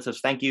so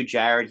thank you,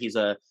 Jared. He's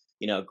a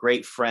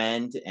great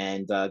friend,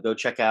 and go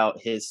check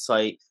out his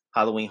site,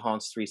 Halloween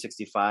Haunts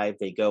 365.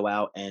 They go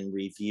out and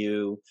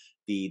review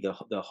the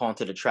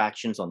haunted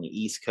attractions on the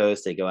East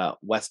Coast. They go out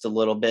west a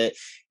little bit.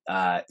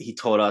 He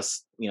told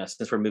us,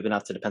 since we're moving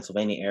out to the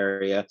Pennsylvania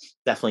area,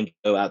 definitely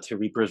go out to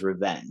Reaper's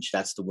Revenge.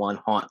 That's the one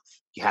haunt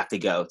you have to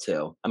go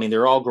to. I mean,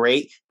 they're all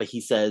great, but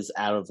he says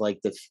out of like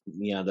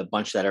the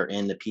bunch that are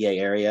in the PA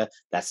area,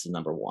 that's the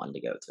number one to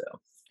go to.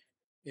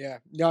 Yeah.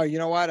 No, you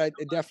know what? I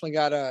definitely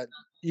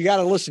you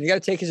gotta listen. You gotta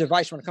take his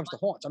advice when it comes to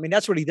haunts. I mean,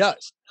 that's what he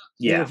does.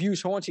 Yeah. He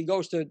reviews haunts. He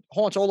goes to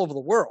haunts all over the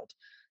world.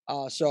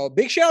 So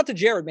big shout out to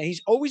Jared, man.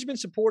 He's always been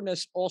supporting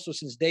us also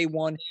since day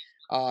one.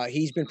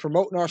 He's been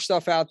promoting our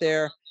stuff out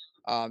there.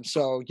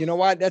 So you know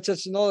what?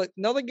 That's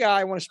another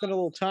guy I want to spend a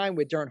little time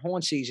with during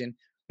haunt season.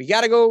 We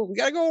gotta go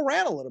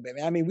around a little bit,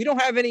 man. I mean, we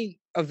don't have any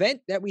event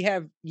that we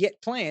have yet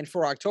planned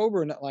for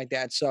October or nothing like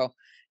that. So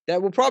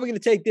that we're probably gonna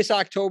take this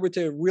October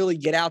to really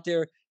get out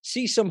there,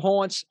 see some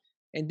haunts,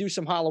 and do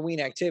some Halloween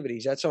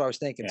activities. That's what I was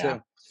thinking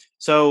too.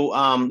 So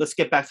let's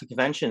get back to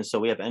conventions. So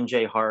we have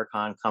NJ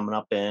HorrorCon coming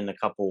up in a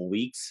couple of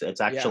weeks.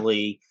 It's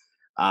actually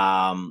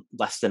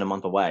less than a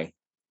month away,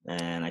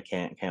 and I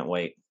can't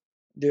wait.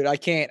 Dude, I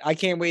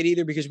can't wait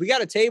either, because we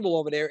got a table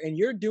over there, and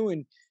you're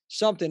doing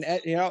something,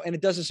 and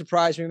it doesn't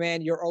surprise me,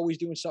 man. You're always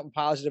doing something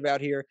positive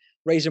out here,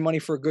 raising money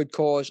for a good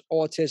cause,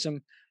 autism.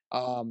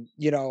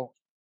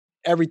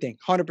 Everything.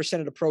 100%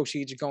 of the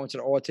proceeds are going to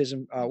the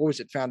autism. What was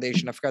it?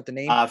 Foundation. I forgot the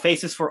name.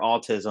 Faces for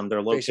Autism.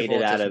 They're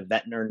located out of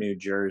Ventnor, New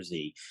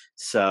Jersey.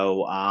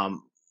 So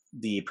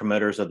the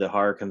promoters of the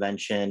horror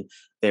convention,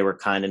 they were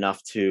kind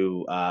enough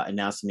to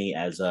announce me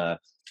as a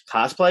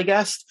cosplay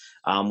guest,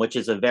 which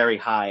is a very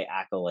high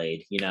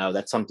accolade.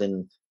 That's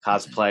something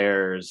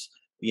cosplayers,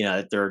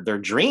 their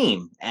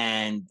dream,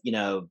 and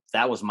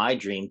that was my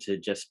dream, to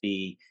just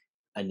be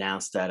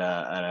announced at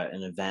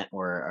an event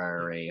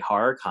or a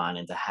horror con,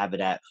 and to have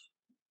it at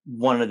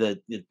one of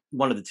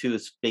the two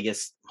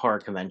biggest horror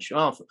convention.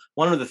 Well,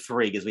 one of the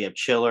three, because we have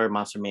Chiller,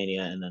 Monster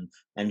Mania, and then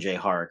NJ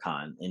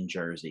HorrorCon in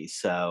Jersey.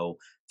 So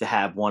to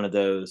have one of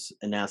those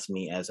announce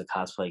me as a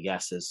cosplay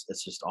guest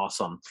it's just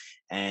awesome.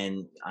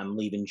 And I'm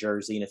leaving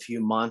Jersey in a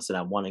few months, and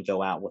I want to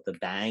go out with a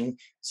bang.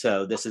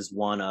 So this is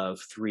one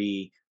of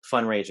 3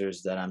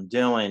 fundraisers that I'm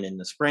doing in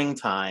the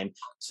springtime.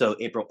 So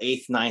April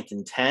 8th, 9th,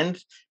 and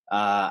 10th,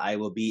 I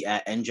will be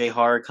at NJ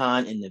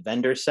HorrorCon in the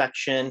vendor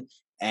section.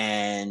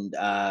 And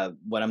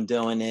what I'm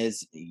doing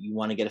is, you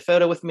want to get a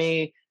photo with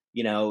me,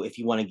 if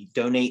you want to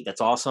donate, that's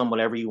awesome.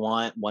 Whatever you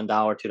want, $1,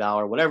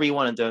 $2, whatever you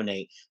want to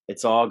donate,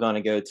 it's all going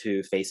to go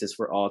to Faces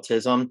for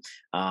Autism,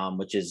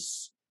 which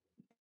is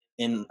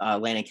in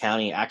Atlantic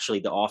County. Actually,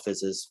 the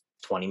office is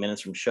 20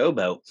 minutes from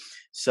Showboat.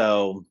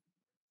 So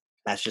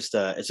that's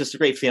it's just a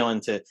great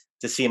feeling to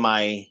see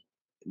my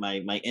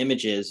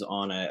images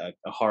on a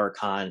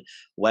HorrorCon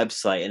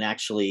website. And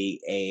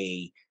actually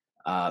a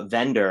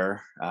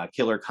vendor,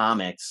 Killer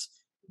Comics,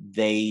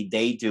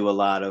 they do a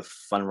lot of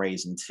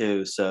fundraising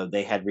too. So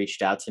they had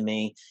reached out to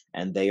me,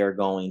 and they are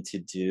going to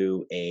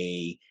do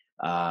a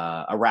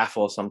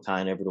raffle of some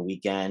kind over the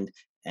weekend,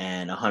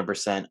 and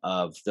 100%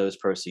 of those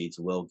proceeds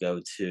will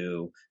go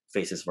to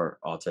Faces for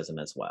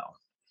Autism as well.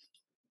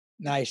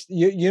 Nice.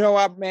 You know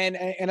what, man?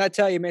 And I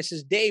tell you, man,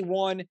 since day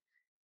one,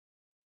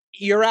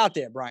 you're out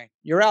there, Brian.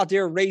 You're out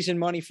there raising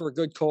money for a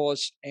good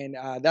cause, and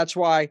that's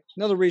why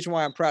another reason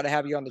why I'm proud to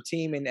have you on the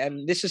team.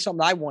 And this is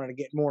something I wanted to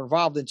get more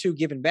involved in too,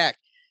 giving back.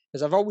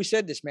 Because I've always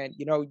said this, man.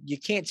 You know, you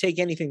can't take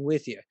anything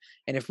with you,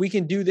 and if we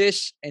can do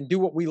this and do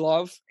what we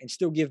love and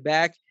still give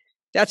back,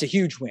 that's a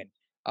huge win.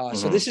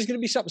 So this is going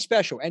to be something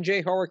special.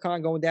 NJ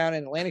HorrorCon going down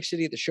in Atlantic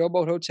City at the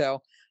Showboat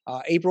Hotel,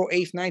 April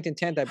 8th, 9th, and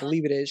 10th, I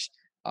believe it is.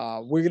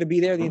 We're going to be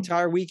there the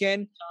entire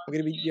weekend. We're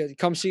going to be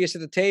come see us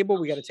at the table.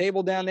 We got a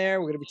table down there.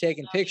 We're going to be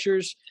taking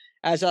pictures.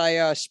 As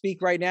I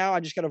speak right now, I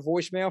just got a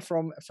voicemail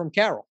from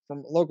Carol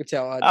from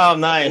Locatel. Oh,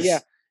 nice. Yeah,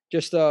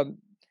 just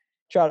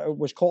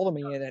was calling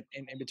me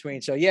in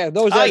between. So yeah,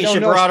 those. Oh, you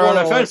should brought her on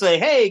the phone and say,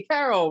 "Hey,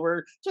 Carol,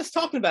 we're just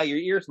talking about your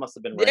ears. Must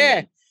have been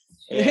ringing."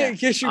 Yeah,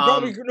 because you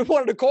probably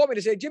wanted to call me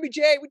to say, "Jimmy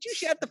J, would you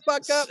shut the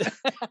fuck up?"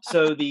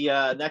 So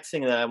the next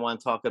thing that I want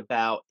to talk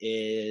about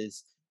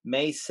is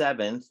May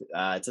 7th.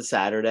 It's a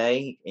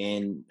Saturday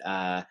in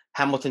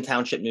Hamilton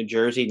Township, New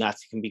Jersey, not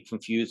to be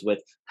confused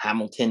with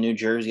Hamilton, New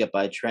Jersey, up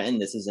by Trenton.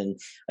 This is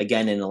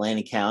again in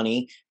Atlantic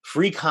County.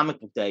 Free Comic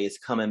Book Day is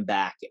coming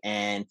back,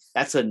 and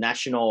that's a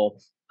national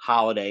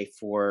holiday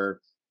for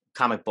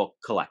comic book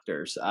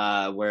collectors,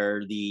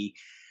 where the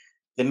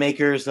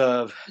makers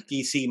of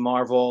DC,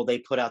 Marvel, they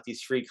put out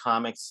these free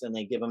comics and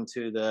they give them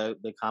to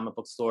the comic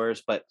book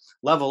stores. But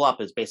Level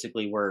Up is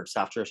basically where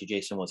South Jersey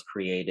Jason was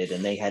created,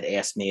 and they had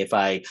asked me if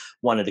I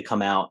wanted to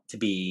come out to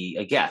be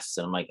a guest,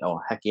 and I'm like, oh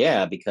heck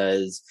yeah,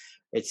 because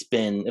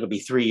it'll be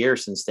 3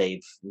 years since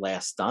they've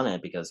last done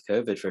it because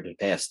COVID for the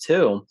past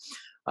 2.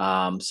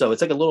 So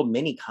it's like a little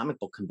mini comic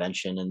book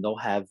convention, and they'll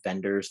have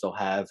vendors, they'll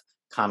have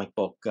comic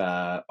book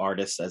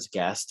artists as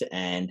guests,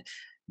 and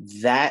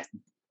that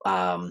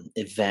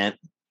event,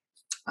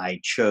 I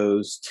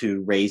chose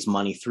to raise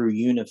money through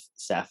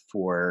UNICEF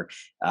for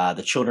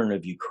the children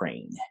of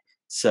Ukraine.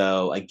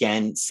 So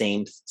again,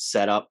 same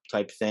setup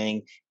type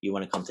thing. You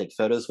want to come take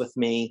photos with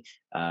me,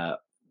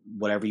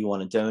 whatever you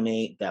want to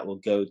donate, that will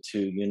go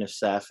to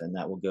UNICEF, and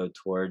that will go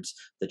towards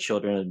the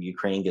children of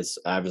Ukraine, because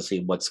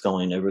obviously what's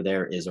going over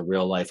there is a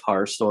real life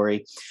horror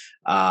story.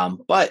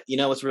 But you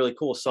know, what's really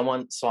cool,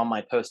 someone saw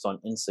my post on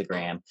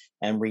Instagram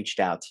and reached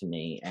out to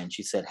me, and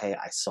she said, "Hey,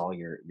 I saw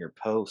your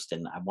post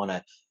and I want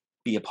to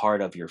be a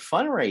part of your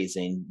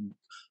fundraising.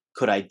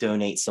 Could I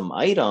donate some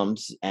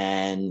items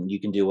and you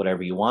can do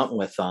whatever you want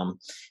with them?"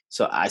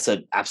 So I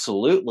said,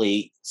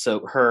 absolutely.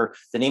 So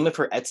the name of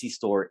her Etsy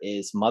store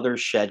is Mother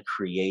Shed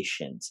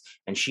Creations,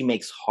 and she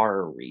makes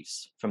horror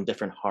wreaths from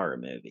different horror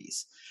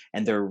movies,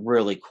 and they're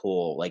really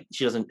cool. Like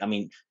she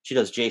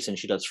does Jason,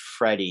 she does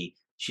Freddy,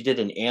 she did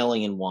an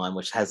Alien one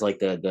which has like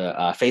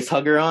the face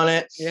hugger on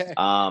it.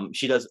 Yeah.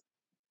 She does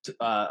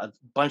a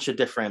bunch of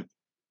different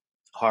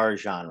horror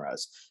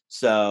genres.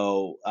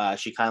 So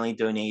she kindly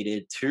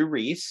donated 2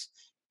 wreaths,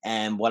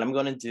 and what I'm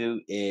going to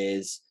do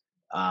is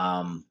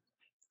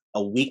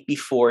a week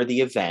before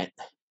the event,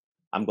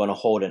 I'm going to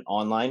hold an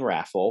online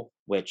raffle,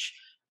 which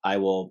I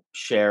will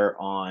share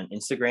on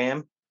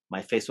Instagram,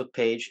 my Facebook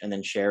page, and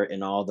then share it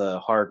in all the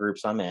horror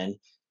groups I'm in,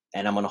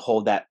 and I'm going to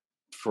hold that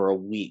for a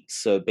week.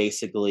 So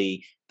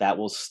basically that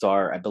will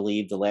start, I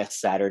believe the last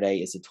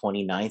Saturday is the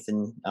 29th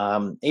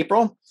in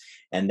April,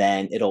 and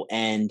then it'll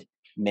end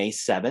May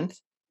 7th.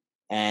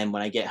 And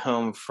when I get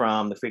home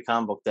from the Free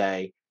Comic Book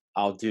Day,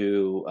 I'll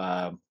do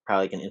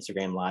probably like an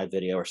Instagram live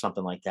video or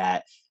something like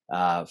that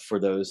for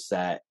those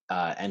that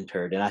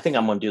entered. And I think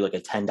I'm going to do like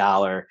a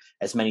 $10,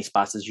 as many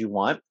spots as you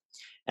want.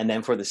 And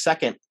then for the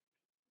second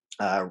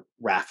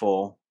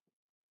raffle,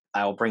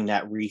 I'll bring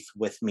that wreath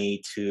with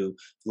me to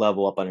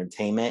Level Up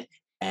Entertainment,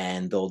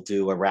 and they'll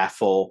do a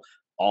raffle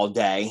all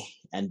day.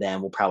 And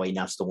then we'll probably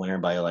announce the winner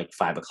by like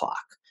 5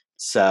 o'clock.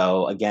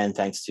 So again,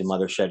 thanks to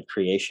Mother Shed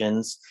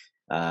Creations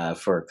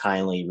for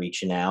kindly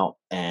reaching out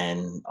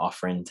and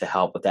offering to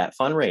help with that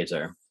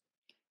fundraiser.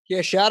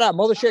 Yeah, shout out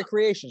Mother Shed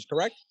Creations,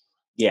 correct?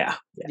 Yeah,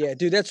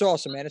 dude, that's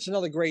awesome, man. It's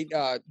another great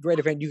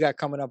event you got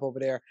coming up over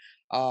there.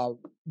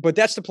 But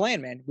that's the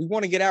plan, man. We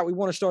want to get out. We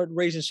want to start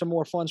raising some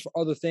more funds for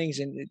other things.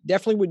 And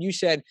definitely what you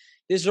said,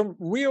 there's some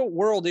real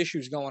world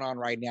issues going on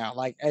right now.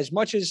 Like as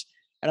much as,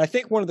 and I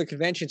think one of the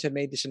conventions had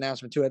made this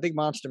announcement too, I think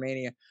Monster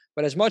Mania,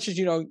 but as much as,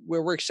 you know,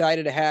 we're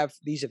excited to have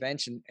these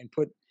events and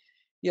put,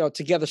 you know,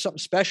 together something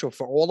special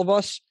for all of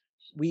us,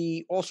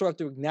 we also have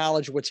to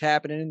acknowledge what's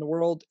happening in the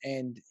world.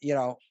 And, you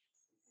know,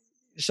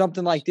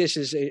 something like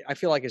this I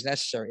feel like is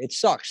necessary. It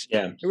sucks.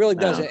 Yeah, it really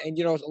does. And,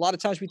 you know, a lot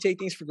of times we take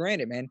things for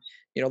granted, man,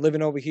 you know,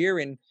 living over here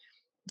and,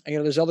 you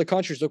know, there's other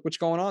countries. Look what's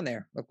going on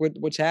there. Look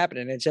what's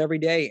happening. It's every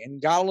day. And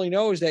God only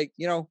knows that,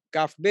 you know,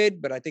 God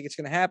forbid, but I think it's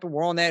going to happen.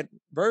 We're on that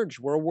verge,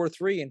 World War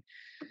III. And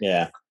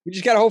yeah, we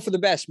just got to hope for the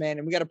best, man.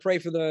 And we got to pray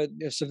for the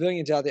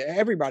civilians out there,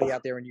 everybody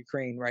out there in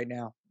Ukraine right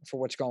now for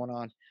what's going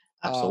on.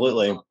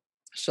 Absolutely.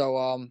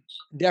 So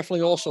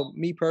definitely also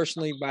me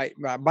personally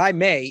by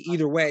May,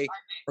 either way,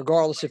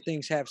 regardless if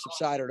things have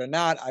subsided or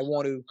not, I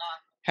want to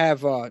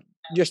have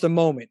just a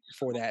moment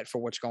for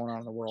what's going on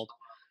in the world.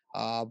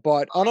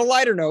 But on a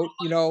lighter note,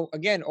 you know,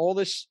 again, all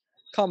this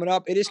coming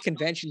up, it is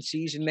convention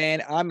season,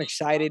 man. I'm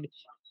excited.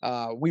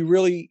 We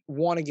really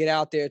want to get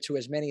out there to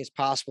as many as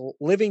possible.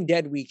 Living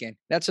Dead weekend.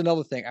 That's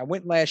another thing. I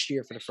went last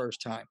year for the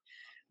first time.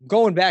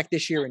 Going back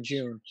this year in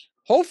June.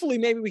 Hopefully,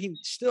 maybe we can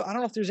still. I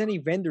don't know if there's any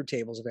vendor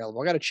tables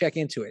available. I got to check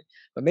into it,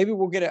 but maybe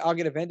I'll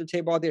get a vendor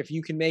table out there if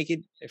you can make it.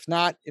 If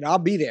not, I'll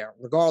be there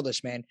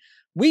regardless, man.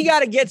 We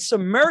got to get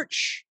some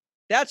merch.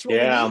 That's what we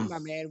need, my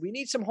man. We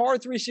need some Horror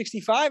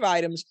 365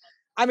 items.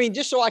 I mean,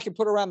 just so I can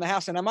put around the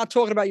house. And I'm not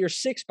talking about your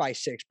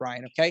 6x6,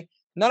 Brian. Okay,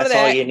 none of that.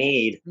 That's all you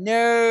need.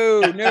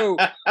 No.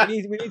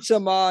 we need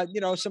some,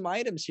 some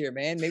items here,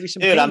 man. Maybe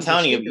some. Dude, I'm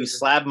telling you, you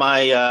slap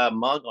my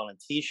mug on a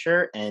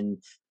T-shirt and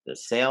the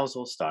sales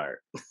will start.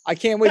 I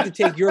can't wait to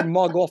take your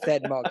mug off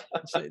that mug.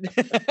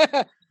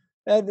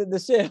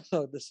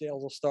 The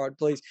sales will start,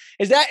 please.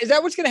 Is that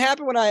what's going to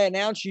happen when I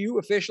announce you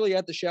officially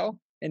at the show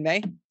in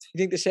May? You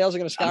think the sales are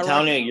going to skyrocket?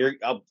 I'm telling you,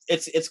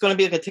 it's going to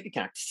be like a ticket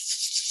count.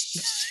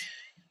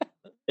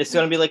 It's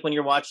going to be like when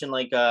you're watching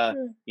like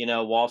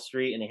Wall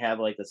Street and they have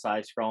like the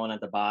side scrolling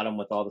at the bottom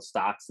with all the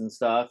stocks and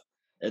stuff.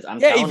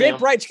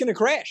 Eventbrite's going to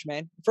crash,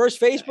 man.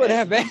 First Facebook,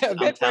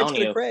 Eventbrite's going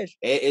to crash.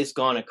 It is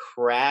going to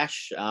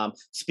crash.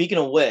 Speaking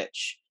of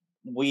which,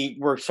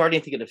 we're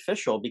starting to get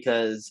official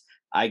because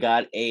I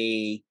got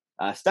a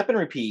step and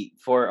repeat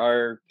for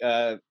our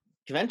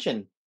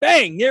convention.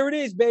 Bang! There it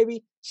is,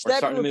 baby.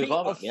 Step and repeat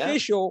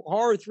official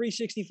Horror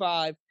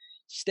 365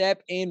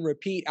 step and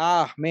repeat.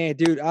 Ah, man,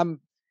 dude,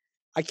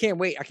 I can't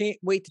wait. I can't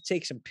wait to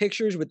take some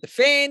pictures with the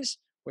fans,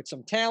 with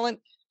some talent,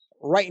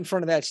 right in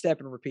front of that step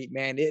and repeat,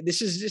 man.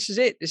 This is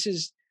it. This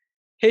is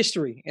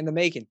history in the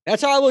making.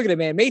 That's how I look at it,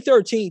 man. May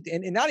 13th,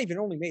 and not even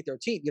only May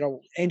 13th,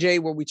 NJ,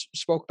 what we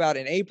spoke about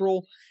in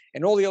April,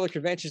 and all the other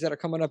conventions that are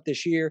coming up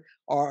this year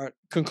are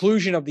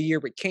conclusion of the year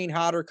with Kane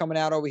Hodder coming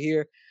out over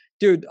here.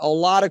 Dude, a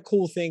lot of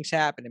cool things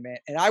happening, man.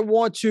 And I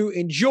want to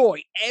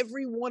enjoy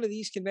every one of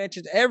these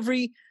conventions,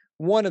 every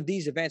one of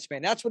these events,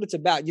 man. That's what it's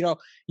about.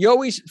 I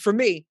always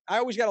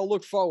got to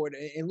look forward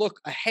and look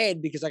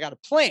ahead because I got a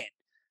plan.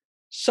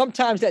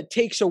 Sometimes that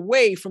takes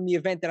away from the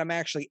event that I'm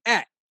actually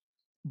at.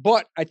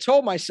 But I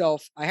told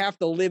myself I have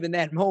to live in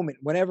that moment.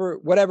 Whatever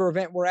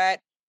event we're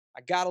at,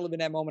 I got to live in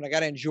that moment. I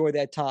got to enjoy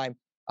that time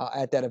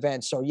at that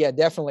event. So, yeah,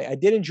 definitely. I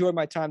did enjoy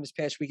my time this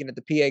past weekend at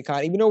the PA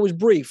Con, even though it was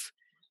brief.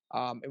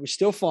 It was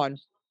still fun.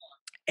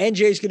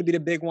 NJ is going to be the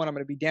big one. I'm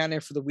going to be down there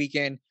for the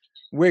weekend.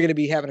 We're going to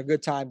be having a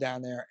good time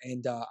down there.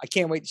 And I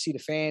can't wait to see the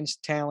fans,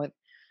 talent,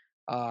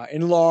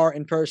 and Laura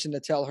in person to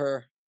tell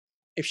her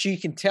if she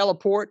can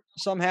teleport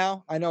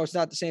somehow. I know it's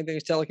not the same thing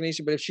as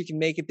telekinesis, but if she can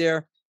make it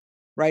there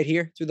right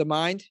here through the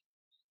mind,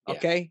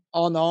 okay,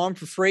 on the arm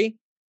for free,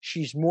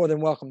 she's more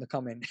than welcome to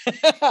come in.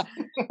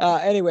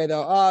 Anyway,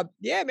 though,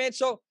 yeah, man.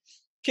 So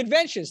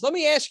conventions. Let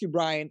me ask you,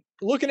 Brian,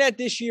 looking at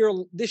this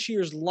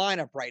year's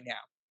lineup right now,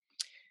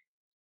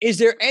 is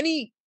there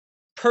any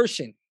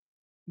person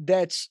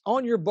that's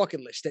on your bucket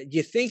list that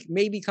you think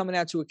may be coming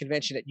out to a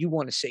convention that you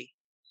want to see?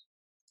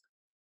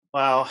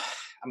 Well,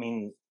 I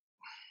mean,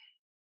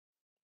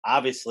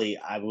 obviously,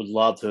 I would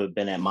love to have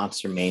been at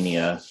Monster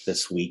Mania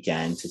this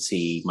weekend to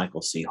see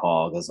Michael C.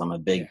 Hall because I'm a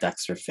big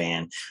Dexter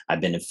fan.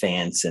 I've been a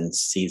fan since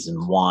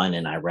season 1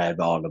 and I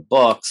read all the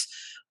books.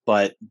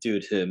 But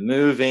due to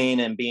moving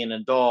and being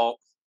an adult,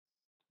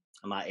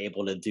 I'm not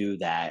able to do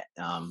that.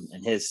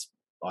 And his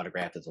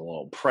autograph is a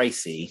little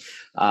pricey.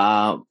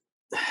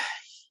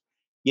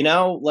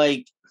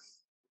 Like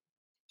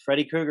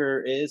Freddy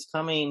Krueger is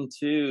coming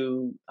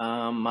to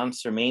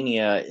Monster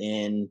Mania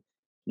in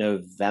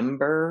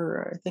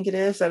November, I think it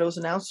is, that it was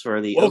announced for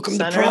the Welcome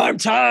to prime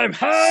time.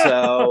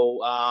 So,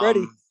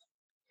 ready.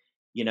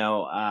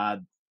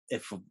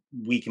 If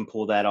we can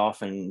pull that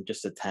off and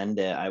just attend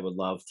it, I would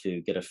love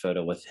to get a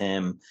photo with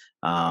him.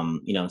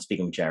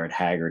 Speaking of Jared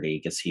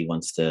Haggerty, because he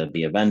wants to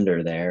be a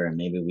vendor there, and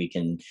maybe we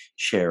can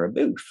share a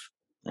booth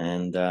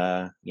and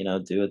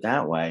do it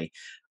that way.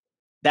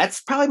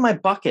 That's probably my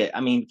bucket.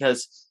 I mean,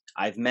 because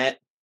I've met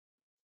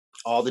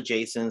all the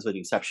Jasons with the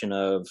exception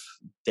of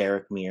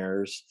Derek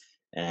Mears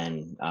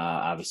and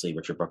obviously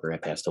Richard Brooker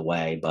had passed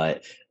away,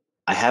 but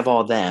I have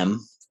all them.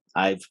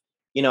 I've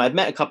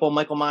met a couple of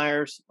Michael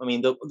Myers. I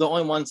mean, the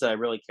only ones that I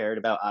really cared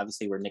about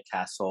obviously were Nick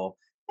Castle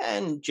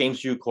and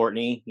James Drew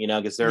Courtney,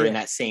 because they're in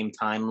that same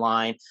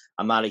timeline.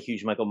 I'm not a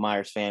huge Michael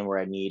Myers fan where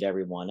I need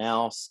everyone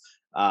else.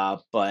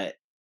 But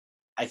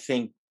I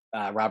think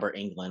Robert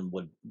Englund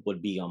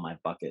would be on my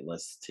bucket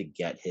list to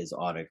get his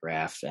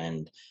autograph,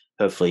 and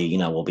hopefully,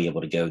 we'll be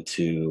able to go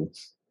to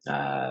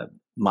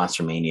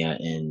Monster Mania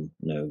in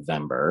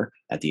November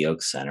at the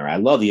Oak Center. I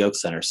love the Oak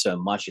Center so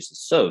much;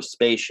 it's so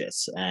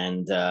spacious,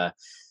 and they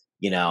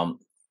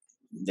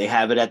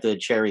have it at the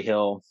Cherry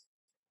Hill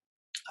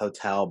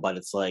Hotel, but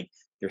it's like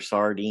your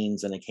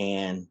sardines in a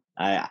can.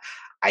 I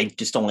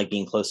just don't like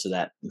being close to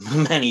that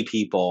many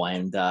people,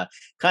 and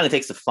kind of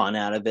takes the fun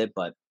out of it.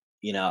 But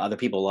other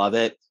people love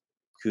it.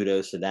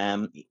 Kudos to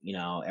them.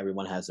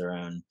 Everyone has their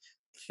own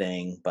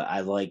thing, but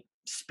I like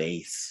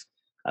space.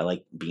 I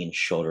like being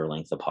shoulder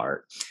length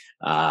apart.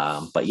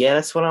 But yeah,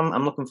 that's what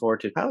I'm looking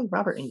forward to. Probably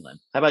Robert Englund.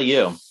 How about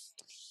you?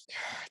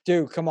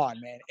 Dude, come on,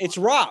 man. It's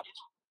Rob.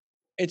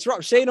 It's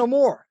Rob. Say no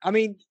more. I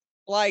mean,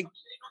 like,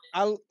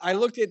 I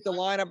looked at the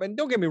lineup, and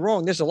don't get me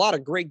wrong, there's a lot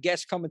of great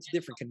guests coming to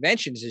different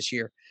conventions this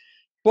year.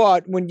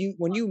 But when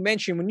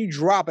you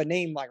drop a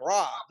name like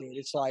Rob, dude,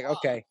 it's like,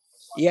 okay,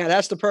 yeah,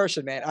 that's the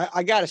person, man.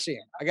 I gotta see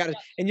him.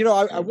 And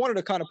I wanted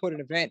to kind of put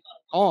an event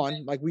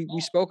on, like we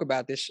spoke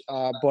about this,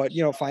 but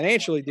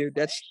financially, dude,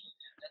 that's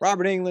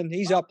Robert England.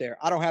 He's up there.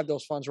 I don't have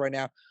those funds right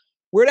now.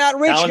 We're not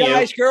rich, Telling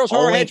guys, you, girls,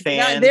 heads,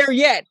 not there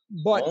yet.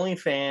 But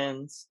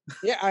OnlyFans.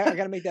 yeah, I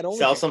got to make that only.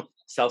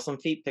 Sell some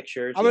feet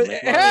pictures.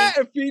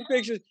 Feet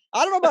pictures.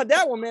 I don't know about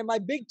that one, man. My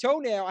big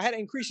toenail. I had to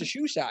increase the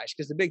shoe size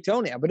because the big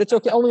toenail, but it's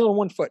okay. Only on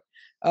 1 foot.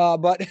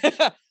 But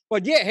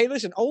but yeah. Hey,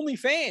 listen,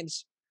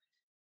 OnlyFans.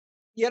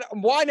 Yeah,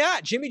 why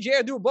not? Jimmy J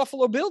will do a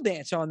Buffalo Bill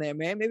dance on there,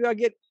 man. Maybe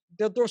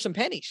they'll throw some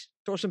pennies.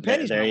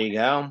 There you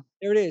go.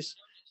 There it is.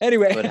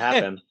 Anyway, what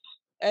happened?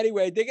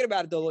 Anyway, thinking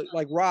about it though,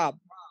 like Rob.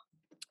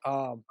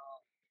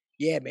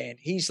 Yeah, man,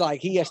 he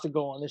has to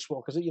go on this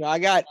one because I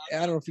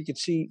don't know if you can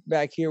see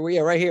back here. Well, yeah,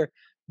 right here.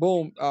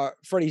 Boom.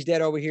 Freddie's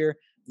Dead over here.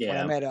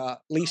 Yeah. When I met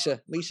Lisa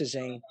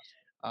Zane.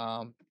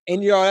 And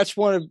that's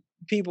one of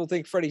people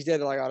think Freddie's Dead.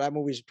 They're like, oh, that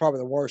movie's probably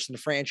the worst in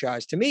the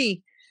franchise. To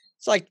me,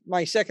 it's like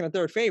my second or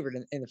third favorite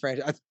in the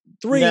franchise.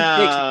 Three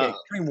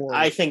more.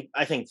 I think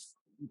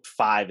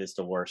 5 is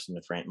the worst in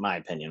the franchise. My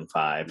opinion,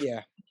 5.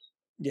 Yeah.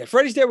 Yeah.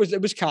 Freddie's Dead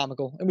was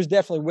comical. It was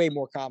definitely way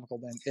more comical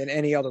than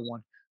any other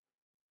one.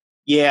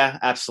 Yeah,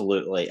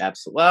 absolutely.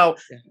 Well,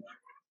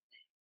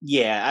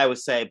 yeah, I would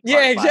say.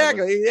 Yeah,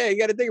 exactly. Yeah, you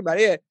got to think about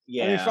it.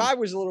 Yeah. I mean, 5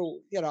 was a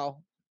little,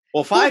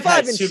 Well, 5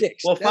 had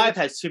 6. Well, 5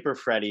 had Super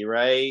Freddy,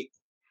 right?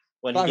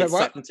 When he gets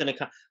sucked into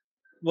the.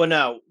 Well,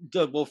 no.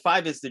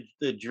 5 is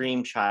the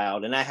Dream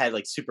Child, and I had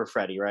like Super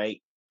Freddy,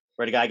 right?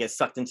 Where the guy gets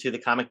sucked into the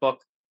comic book.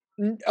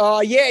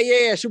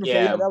 Yeah. Super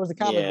Freddy. Yeah, that was the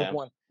comic book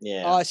one.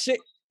 Yeah.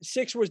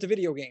 6 was the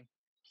video game.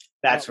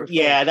 That's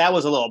that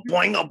was a little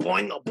boinga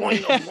boinga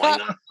boinga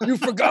boinga. You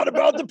forgot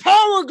about the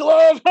Power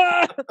Glove.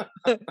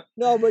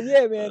 No, but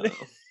yeah, man.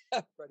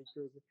 Freddy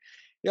Krueger.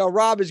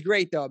 Rob is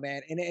great though,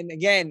 man. And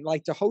again,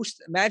 like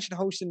imagine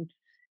hosting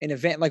an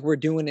event like we're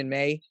doing in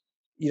May,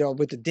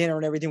 with the dinner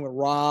and everything with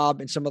Rob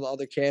and some of the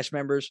other cast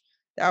members.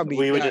 That would be.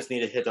 We would just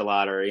need to hit the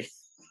lottery.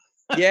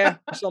 Yeah,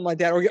 something like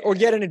that, or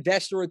get an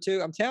investor or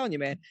two. I'm telling you,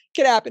 man, it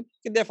could happen.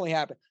 It can definitely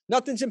happen.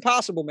 Nothing's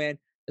impossible, man.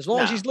 As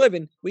long as he's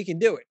living, we can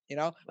do it,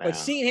 Wow. But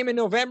seeing him in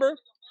November,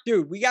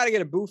 dude, we got to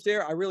get a booth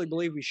there. I really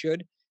believe we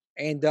should,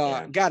 and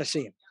got to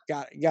see him.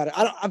 Got it.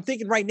 I'm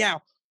thinking right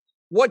now,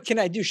 what can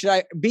I do? Should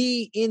I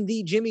be in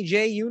the Jimmy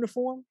J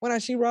uniform when I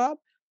see Rob,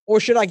 or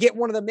should I get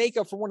one of the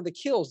makeup for one of the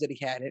kills that he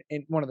had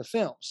in one of the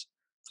films?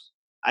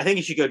 I think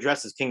you should go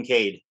dressed as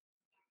Kincaid.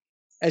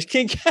 As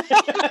Kincaid.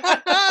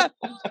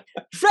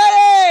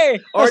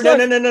 Freddie! Or no.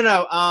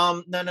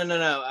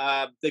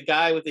 The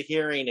guy with the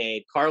hearing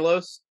aid,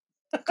 Carlos.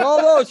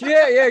 Carlos,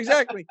 yeah,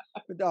 exactly.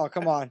 Oh,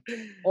 come on.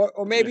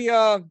 Or maybe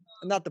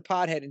not the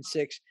pothead in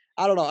 6.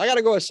 I don't know. I got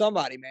to go with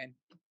somebody, man.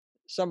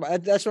 Somebody.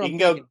 That's what you can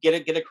go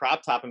get a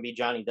crop top and be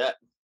Johnny Depp.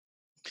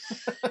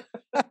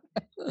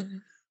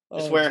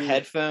 Just wear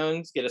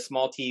headphones, get a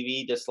small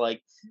TV, just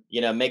like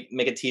make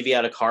a TV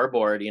out of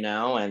cardboard,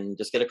 and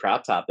just get a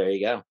crop top. There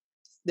you go.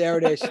 There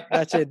it is.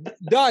 That's it.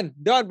 Done,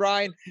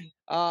 Brian.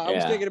 I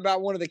was thinking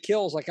about one of the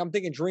kills. Like I'm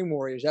thinking Dream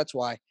Warriors. That's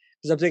why,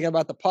 because I'm thinking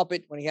about the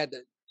puppet when he had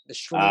the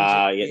strings.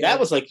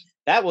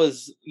 That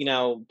was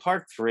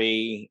part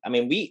 3. I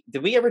mean,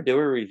 did we ever do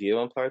a review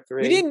on part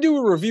 3? We didn't do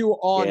a review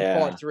on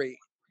part 3.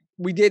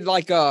 We did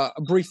like a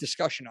brief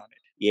discussion on it.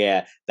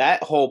 Yeah,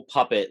 that whole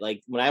puppet.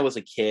 Like when I was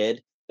a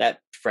kid, that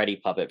Freddy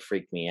puppet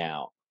freaked me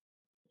out.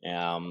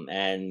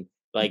 And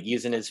like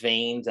using his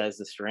veins as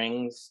the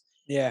strings.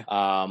 Yeah.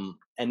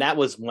 And that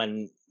was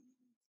when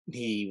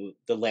the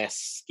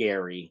last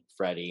scary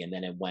Freddy, and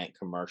then it went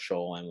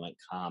commercial and went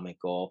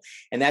comical,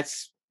 and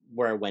that's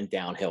where it went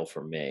downhill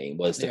for me,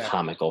 was the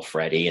comical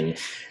Freddy, and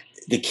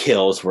the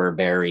kills were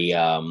very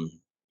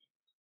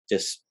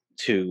just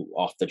too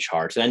off the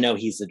charts. And I know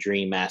he's the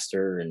Dream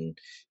Master and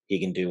he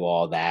can do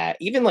all that,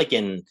 even like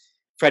in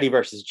Freddy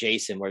versus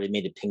Jason, where they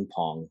made the ping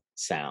pong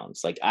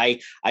sounds. Like I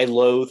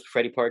loathe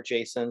Freddy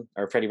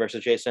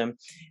versus Jason,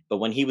 but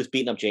when he was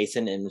beating up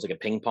Jason and it was like a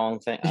ping pong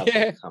thing, I was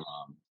like, come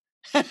on.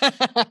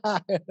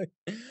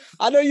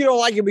 I know you don't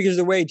like it because of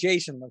the way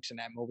Jason looks in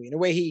that movie and the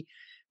way he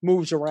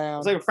moves around.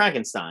 It's like a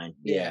Frankenstein.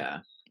 Yeah.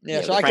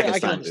 So I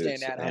can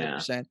understand that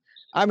 100%.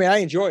 I mean, I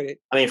enjoyed it.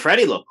 I mean,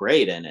 Freddy looked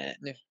great in it,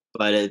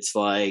 but it's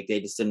like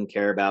they just didn't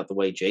care about the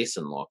way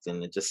Jason looked,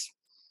 and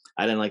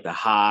I didn't like the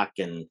hawk,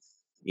 and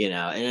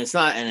and it's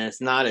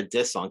not a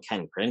diss on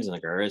Ken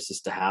Crimsoniger. It's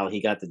just how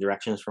he got the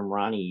directions from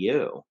Ronnie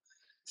Yu.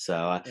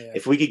 So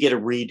if we could get a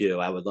redo,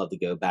 I would love to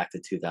go back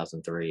to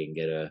 2003 and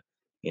get a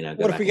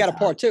what if we got a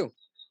part 2?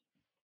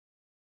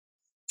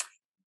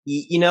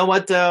 You know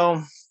what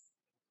though?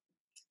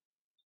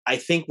 I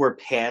think we're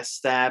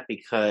past that,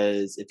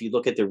 because if you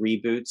look at the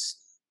reboots,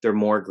 they're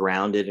more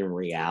grounded in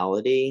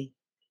reality.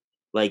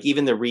 Like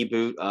even the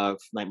reboot of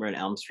Nightmare on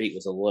Elm Street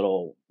was a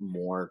little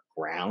more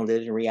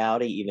grounded in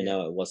reality, even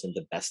though it wasn't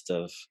the best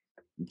of.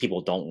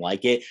 People don't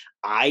like it.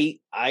 I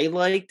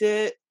liked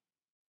it.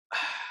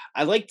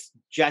 I liked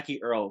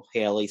Jackie Earl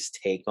Haley's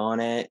take on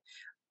it.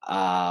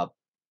 Uh,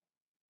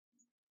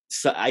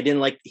 so I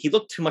didn't like. He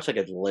looked too much like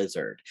a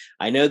lizard.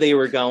 I know they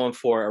were going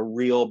for a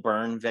real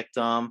burn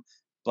victim,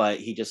 but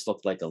he just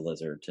looked like a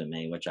lizard to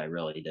me, which I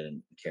really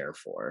didn't care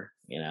for.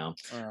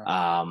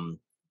 Um,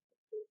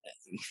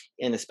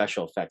 and the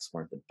special effects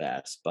weren't the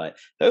best, but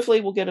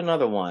hopefully we'll get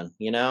another one.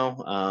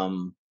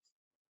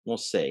 We'll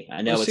see.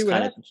 I know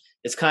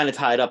it's kind of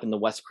tied up in the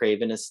Wes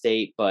Craven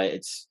estate, but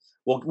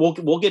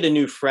we'll get a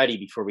new Freddy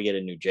before we get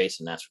a new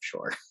Jason. That's for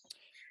sure.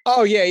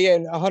 Oh yeah,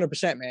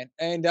 100%, man.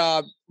 And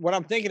what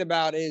I'm thinking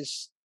about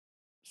is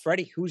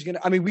Freddy. Who's gonna?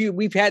 I mean,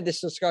 we've had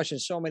this discussion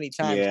so many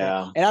times,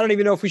 man, and I don't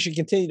even know if we should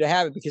continue to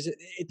have it because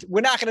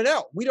we're not gonna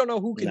know. We don't know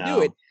who can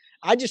do it.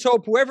 I just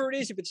hope whoever it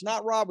is, if it's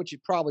not Rob, which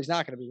it probably is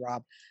not going to be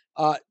Rob,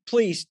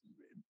 please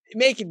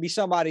make it be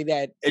somebody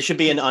that it should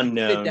be an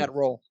unknown fit that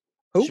role.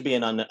 Who should be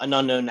an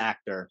unknown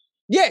actor?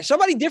 Yeah,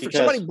 somebody different,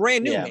 somebody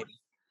brand new, maybe.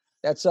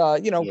 That's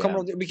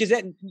coming because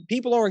that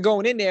people aren't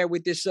going in there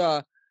with this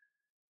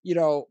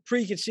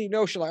preconceived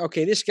notion like,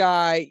 okay, this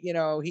guy,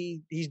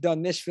 he's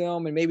done this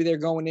film, and maybe they're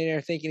going in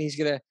there thinking he's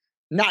gonna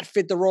not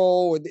fit the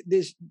role, or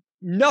there's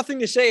nothing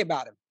to say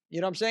about him. You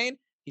know what I'm saying?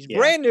 He's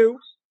brand new,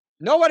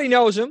 nobody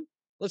knows him.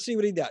 Let's see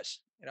what he does.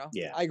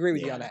 I agree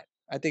with you on that.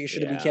 I think it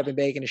should be Kevin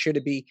Bacon. It should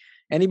be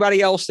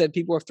anybody else that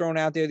people have thrown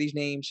out there. These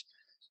names.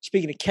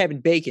 Speaking of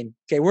Kevin Bacon,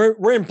 okay,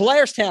 we're in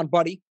Blairstown,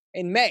 buddy,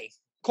 in May.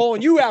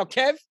 Calling you out,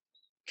 Kev.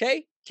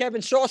 Okay,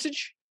 Kevin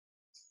Sausage.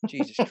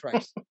 Jesus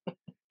Christ,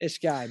 this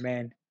guy,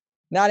 man,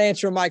 not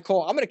answering my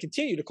call. I'm going to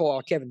continue to call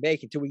out Kevin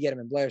Bacon until we get him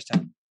in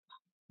Blairstown.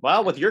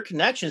 Well, with your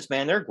connections,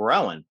 man, they're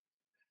growing.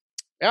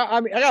 Yeah,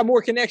 I mean, I got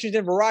more connections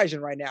than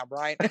Verizon right now,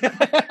 Brian.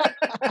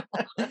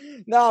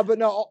 No,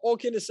 all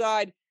kidding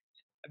aside,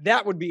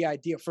 that would be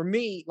ideal for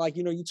me. Like,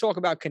 you talk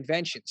about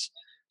conventions.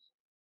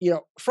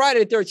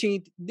 Friday the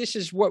 13th, this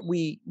is what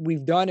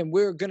we've done, and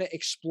we're going to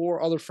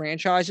explore other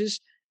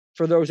franchises.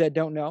 For those that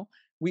don't know,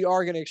 we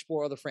are going to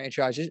explore other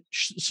franchises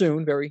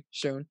soon, very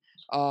soon.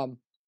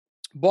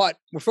 But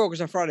we're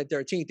focused on Friday the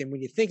 13th, and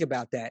when you think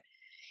about that,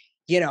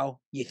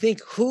 you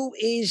think, who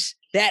is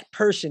that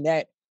person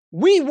that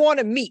we want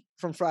to meet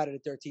from Friday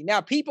the 13th?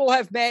 Now, people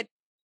have met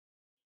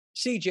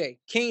CJ,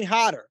 Kane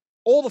Hodder,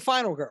 all the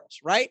Final Girls,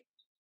 right?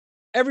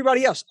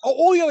 Everybody else,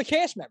 all the other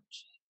cast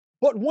members,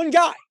 but one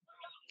guy,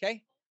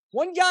 okay?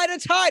 One guy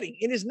that's hiding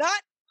and is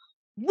not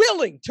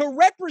willing to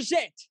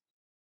represent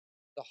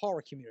the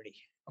horror community,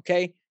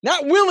 okay?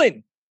 Not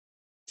willing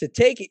to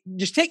take it,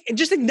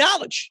 just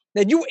acknowledge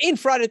that you were in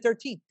Friday the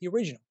 13th, the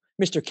original,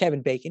 Mr.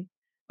 Kevin Bacon,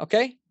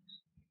 okay?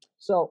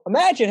 So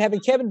imagine having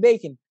Kevin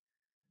Bacon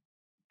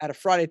at a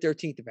Friday the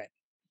 13th event.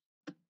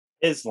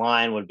 His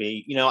line would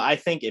be, I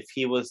think if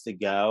he was to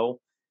go,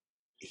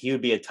 he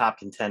would be a top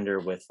contender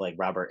with like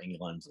Robert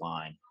Englund's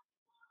line.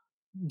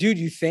 Dude,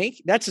 you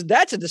think that's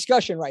a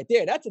discussion right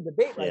there? That's a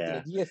debate right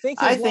there. Do you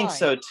think? I think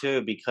so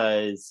too,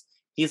 because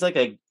he's like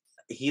a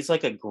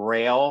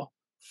grail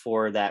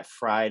for that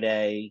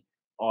Friday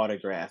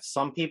autograph.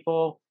 Some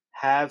people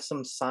have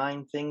some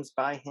signed things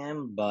by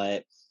him,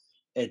 but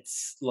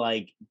it's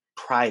like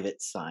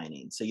private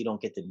signing, so you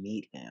don't get to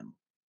meet him.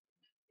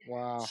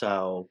 Wow.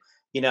 So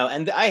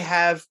and I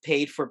have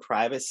paid for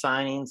private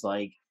signings.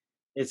 Like,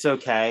 it's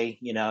okay.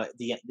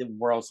 The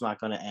world's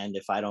not going to end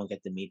if I don't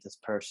get to meet this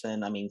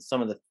person. I mean,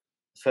 some of the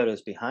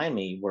photos behind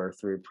me were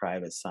through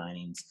private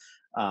signings.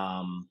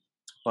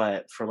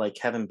 But for like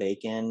Kevin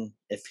Bacon,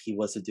 if he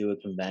was to do a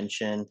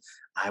convention,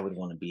 I would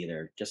want to be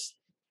there just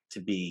to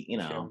be,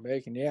 Kevin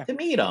Bacon, to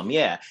meet him.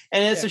 Yeah.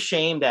 And it's a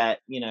shame that,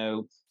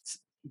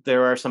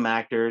 there are some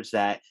actors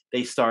that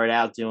they start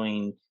out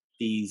doing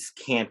these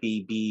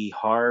campy B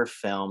horror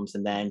films,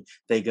 and then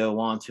they go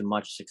on to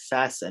much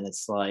success, and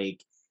it's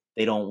like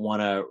they don't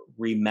want to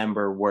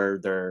remember where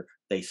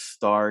they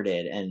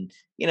started. And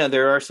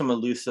there are some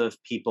elusive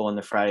people in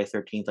the Friday the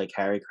 13th, like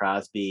Harry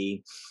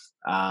Crosby,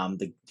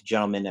 the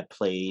gentleman that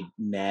played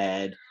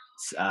Ned.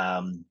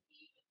 I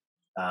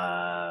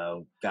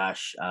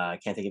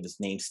can't think of his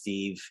name.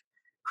 Steve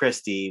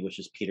Christie, which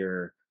is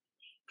Peter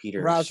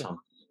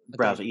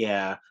Browser,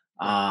 yeah.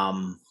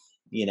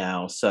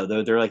 So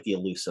they're like the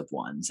elusive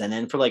ones. And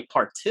then for like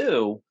part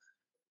 2,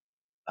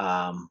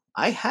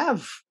 I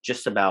have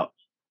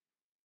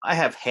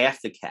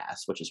half the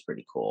cast, which is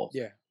pretty cool.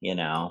 Yeah.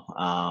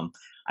 I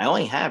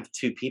only have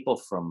 2 people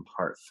from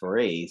part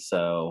 3,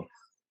 so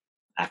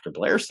after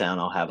Blairstown,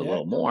 I'll have a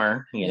little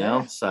more,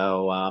 know.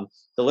 So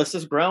the list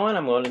is growing.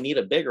 I'm going to need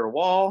a bigger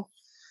wall.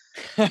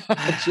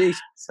 Jeez.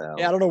 So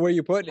I don't know where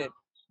you're putting it.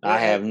 I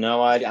have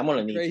no idea. I'm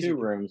going to need 2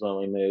 rooms when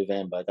we move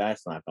in, but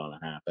that's not going to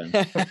happen.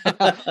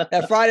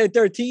 That Friday the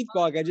 13th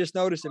bug, I just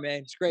noticed it, man.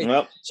 It's great.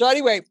 Yep. So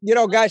anyway,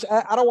 guys,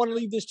 I don't want to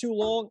leave this too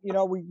long.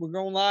 We're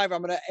going live.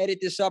 I'm going to edit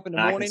this up in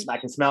the morning. I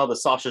can smell the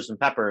sausage and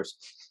peppers.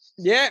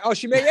 Yeah. Oh,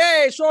 she made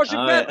sausage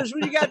and peppers.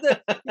 What you got the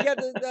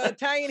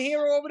Italian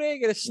hero over there?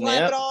 You got to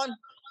slap it on.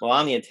 Well,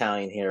 I'm the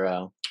Italian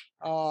hero.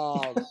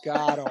 Oh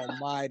God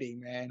Almighty,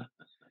 man!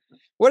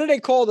 What do they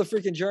call the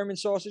freaking German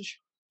sausage?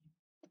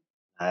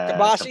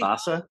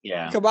 Kabasa?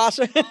 Yeah.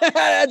 Kabasa.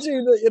 That's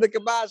in the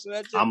Kabasa.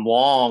 That's it. I'm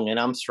long and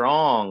I'm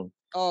strong.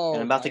 Oh,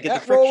 and I'm about to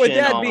get the well, with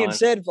friction that on. being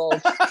said,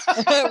 folks,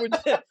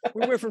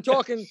 we went from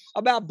talking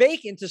about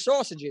bacon to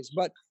sausages.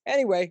 But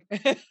anyway,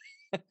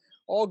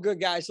 all good,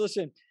 guys.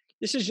 Listen,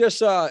 this is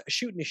just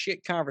shooting the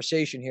shit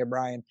conversation here,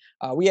 Brian.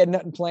 We had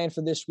nothing planned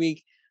for this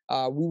week.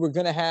 We were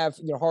going to have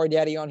Horror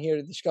Daddy on here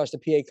to discuss the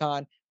PA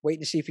Con,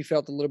 waiting to see if he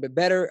felt a little bit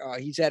better.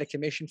 He's out of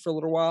commission for a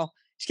little while.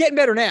 He's getting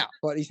better now,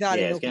 but he's not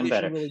in no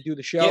condition to really do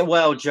the show. Get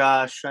well,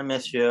 Josh. I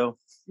miss you.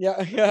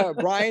 Yeah.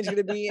 Brian's going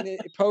to be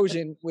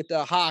posing with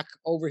the Hawk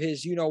over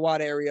his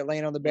you-know-what area,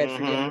 laying on the bed for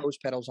getting rose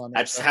petals on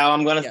there. That's how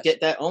I'm going to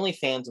get that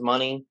OnlyFans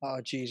money. Oh,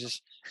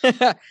 Jesus.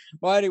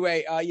 Well,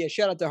 anyway,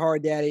 shout out to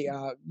Hard Daddy.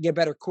 Get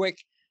better quick.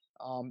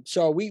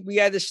 So we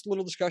had this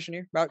little discussion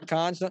here about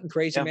cons, nothing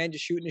crazy, man,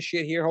 just shooting the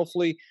shit here.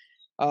 Hopefully,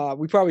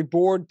 we probably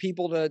bored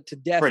people to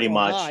death. Pretty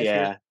much,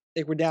 yeah. I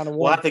think we're down to one.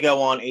 We'll have to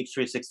go on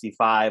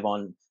H365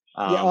 on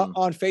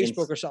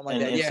Facebook or something like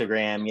that.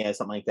 Instagram,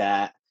 something like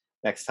that.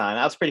 Next time.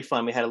 That was pretty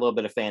fun. We had a little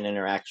bit of fan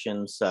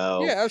interaction.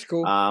 So yeah, that was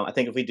cool. I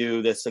think if we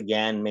do this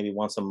again, maybe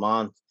once a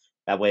month,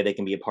 that way they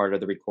can be a part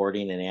of the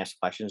recording and ask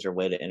questions or a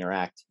way to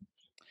interact.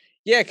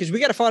 Yeah, because we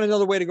got to find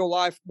another way to go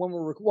live when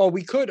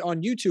we could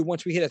on YouTube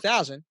once we hit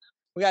 1,000.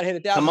 We got to hit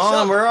 1,000. Come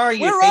on, where are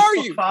you? Where are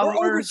you? Followers?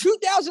 We're over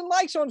 2,000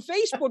 likes on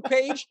Facebook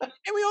page, and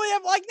we only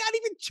have not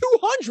even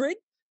 200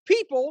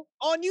 people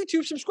on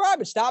YouTube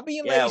subscribing. Stop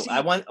being lazy.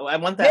 I want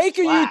that. Make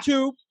a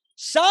YouTube,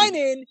 sign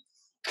in,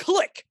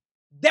 click.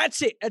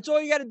 That's it. That's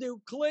all you got to do.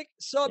 Click,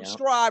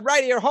 subscribe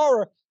right here.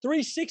 Horror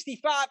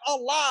 365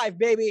 alive,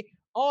 baby.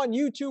 On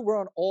YouTube, we're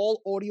on all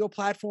audio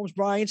platforms,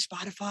 Brian.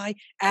 Spotify,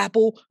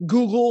 Apple,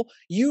 Google,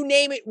 you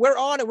name it. We're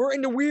on it. We're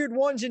in the weird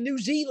ones in New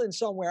Zealand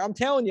somewhere. I'm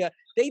telling you,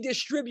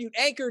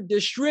 Anchor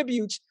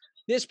distributes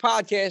this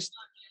podcast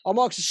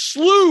amongst a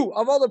slew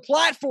of other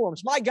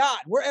platforms. My God,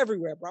 we're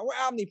everywhere, bro.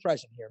 We're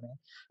omnipresent here, man.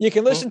 You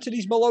can listen to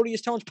these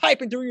melodious tones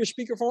piping through your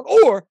speakerphone,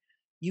 or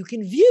you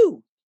can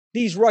view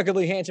these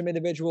ruggedly handsome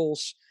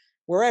individuals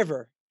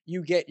wherever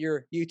you get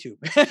your YouTube,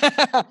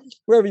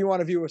 wherever you want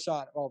to view us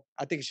on. Well,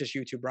 I think it's just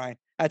YouTube, Brian.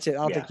 That's it.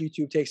 I don't think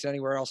YouTube takes it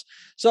anywhere else.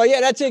 So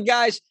that's it,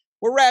 guys.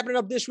 We're wrapping it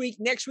up this week.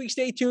 Next week,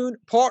 stay tuned.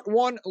 Part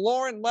 1,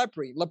 Lauren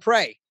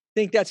Lepre.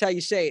 Think that's how you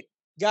say it.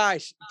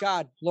 Guys,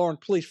 God, Lauren,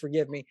 please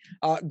forgive me.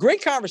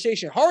 Great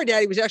conversation. Horror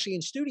Daddy was actually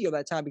in studio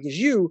that time because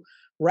you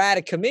were at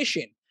a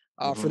commission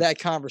for that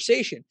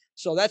conversation.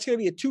 So that's going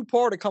to be a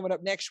 2-parter coming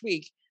up next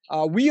week.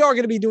 We are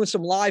going to be doing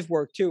some live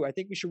work too. I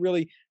think we should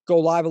really go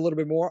live a little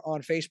bit more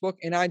on Facebook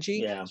and IG.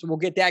 Yeah. So we'll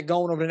get that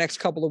going over the next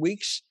couple of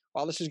weeks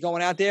while this is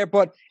going out there.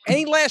 But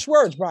any last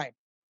words, Brian?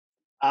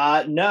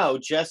 No,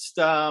 just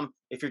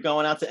if you're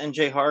going out to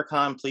NJ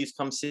HorrorCon, please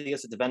come see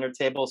us at the vendor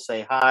table,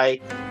 say hi,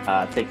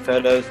 take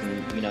photos,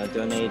 and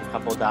donate a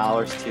couple of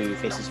dollars to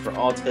Faces for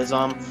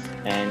Autism.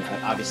 And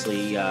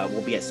obviously,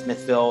 we'll be at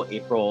Smithville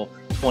April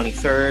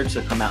 23rd.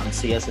 So come out and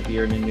see us if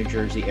you're in the New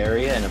Jersey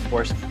area. And of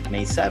course,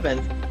 May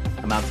 7th.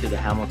 Come out to the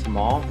Hamilton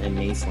Mall in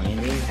Mace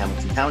Landing,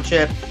 Hamilton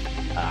Township,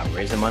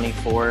 raising money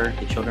for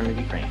the children of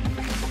Ukraine.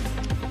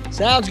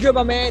 Sounds good,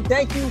 my man.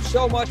 Thank you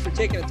so much for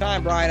taking the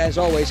time, Brian, as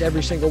always,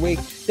 every single week.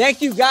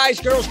 Thank you, guys,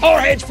 girls,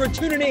 horrorheads, for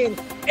tuning in.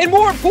 And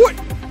more important,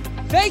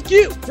 thank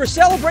you for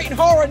celebrating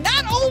horror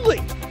not only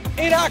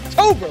in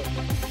October,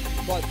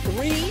 but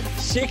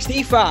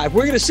 365.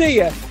 We're going to see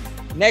you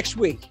next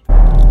week.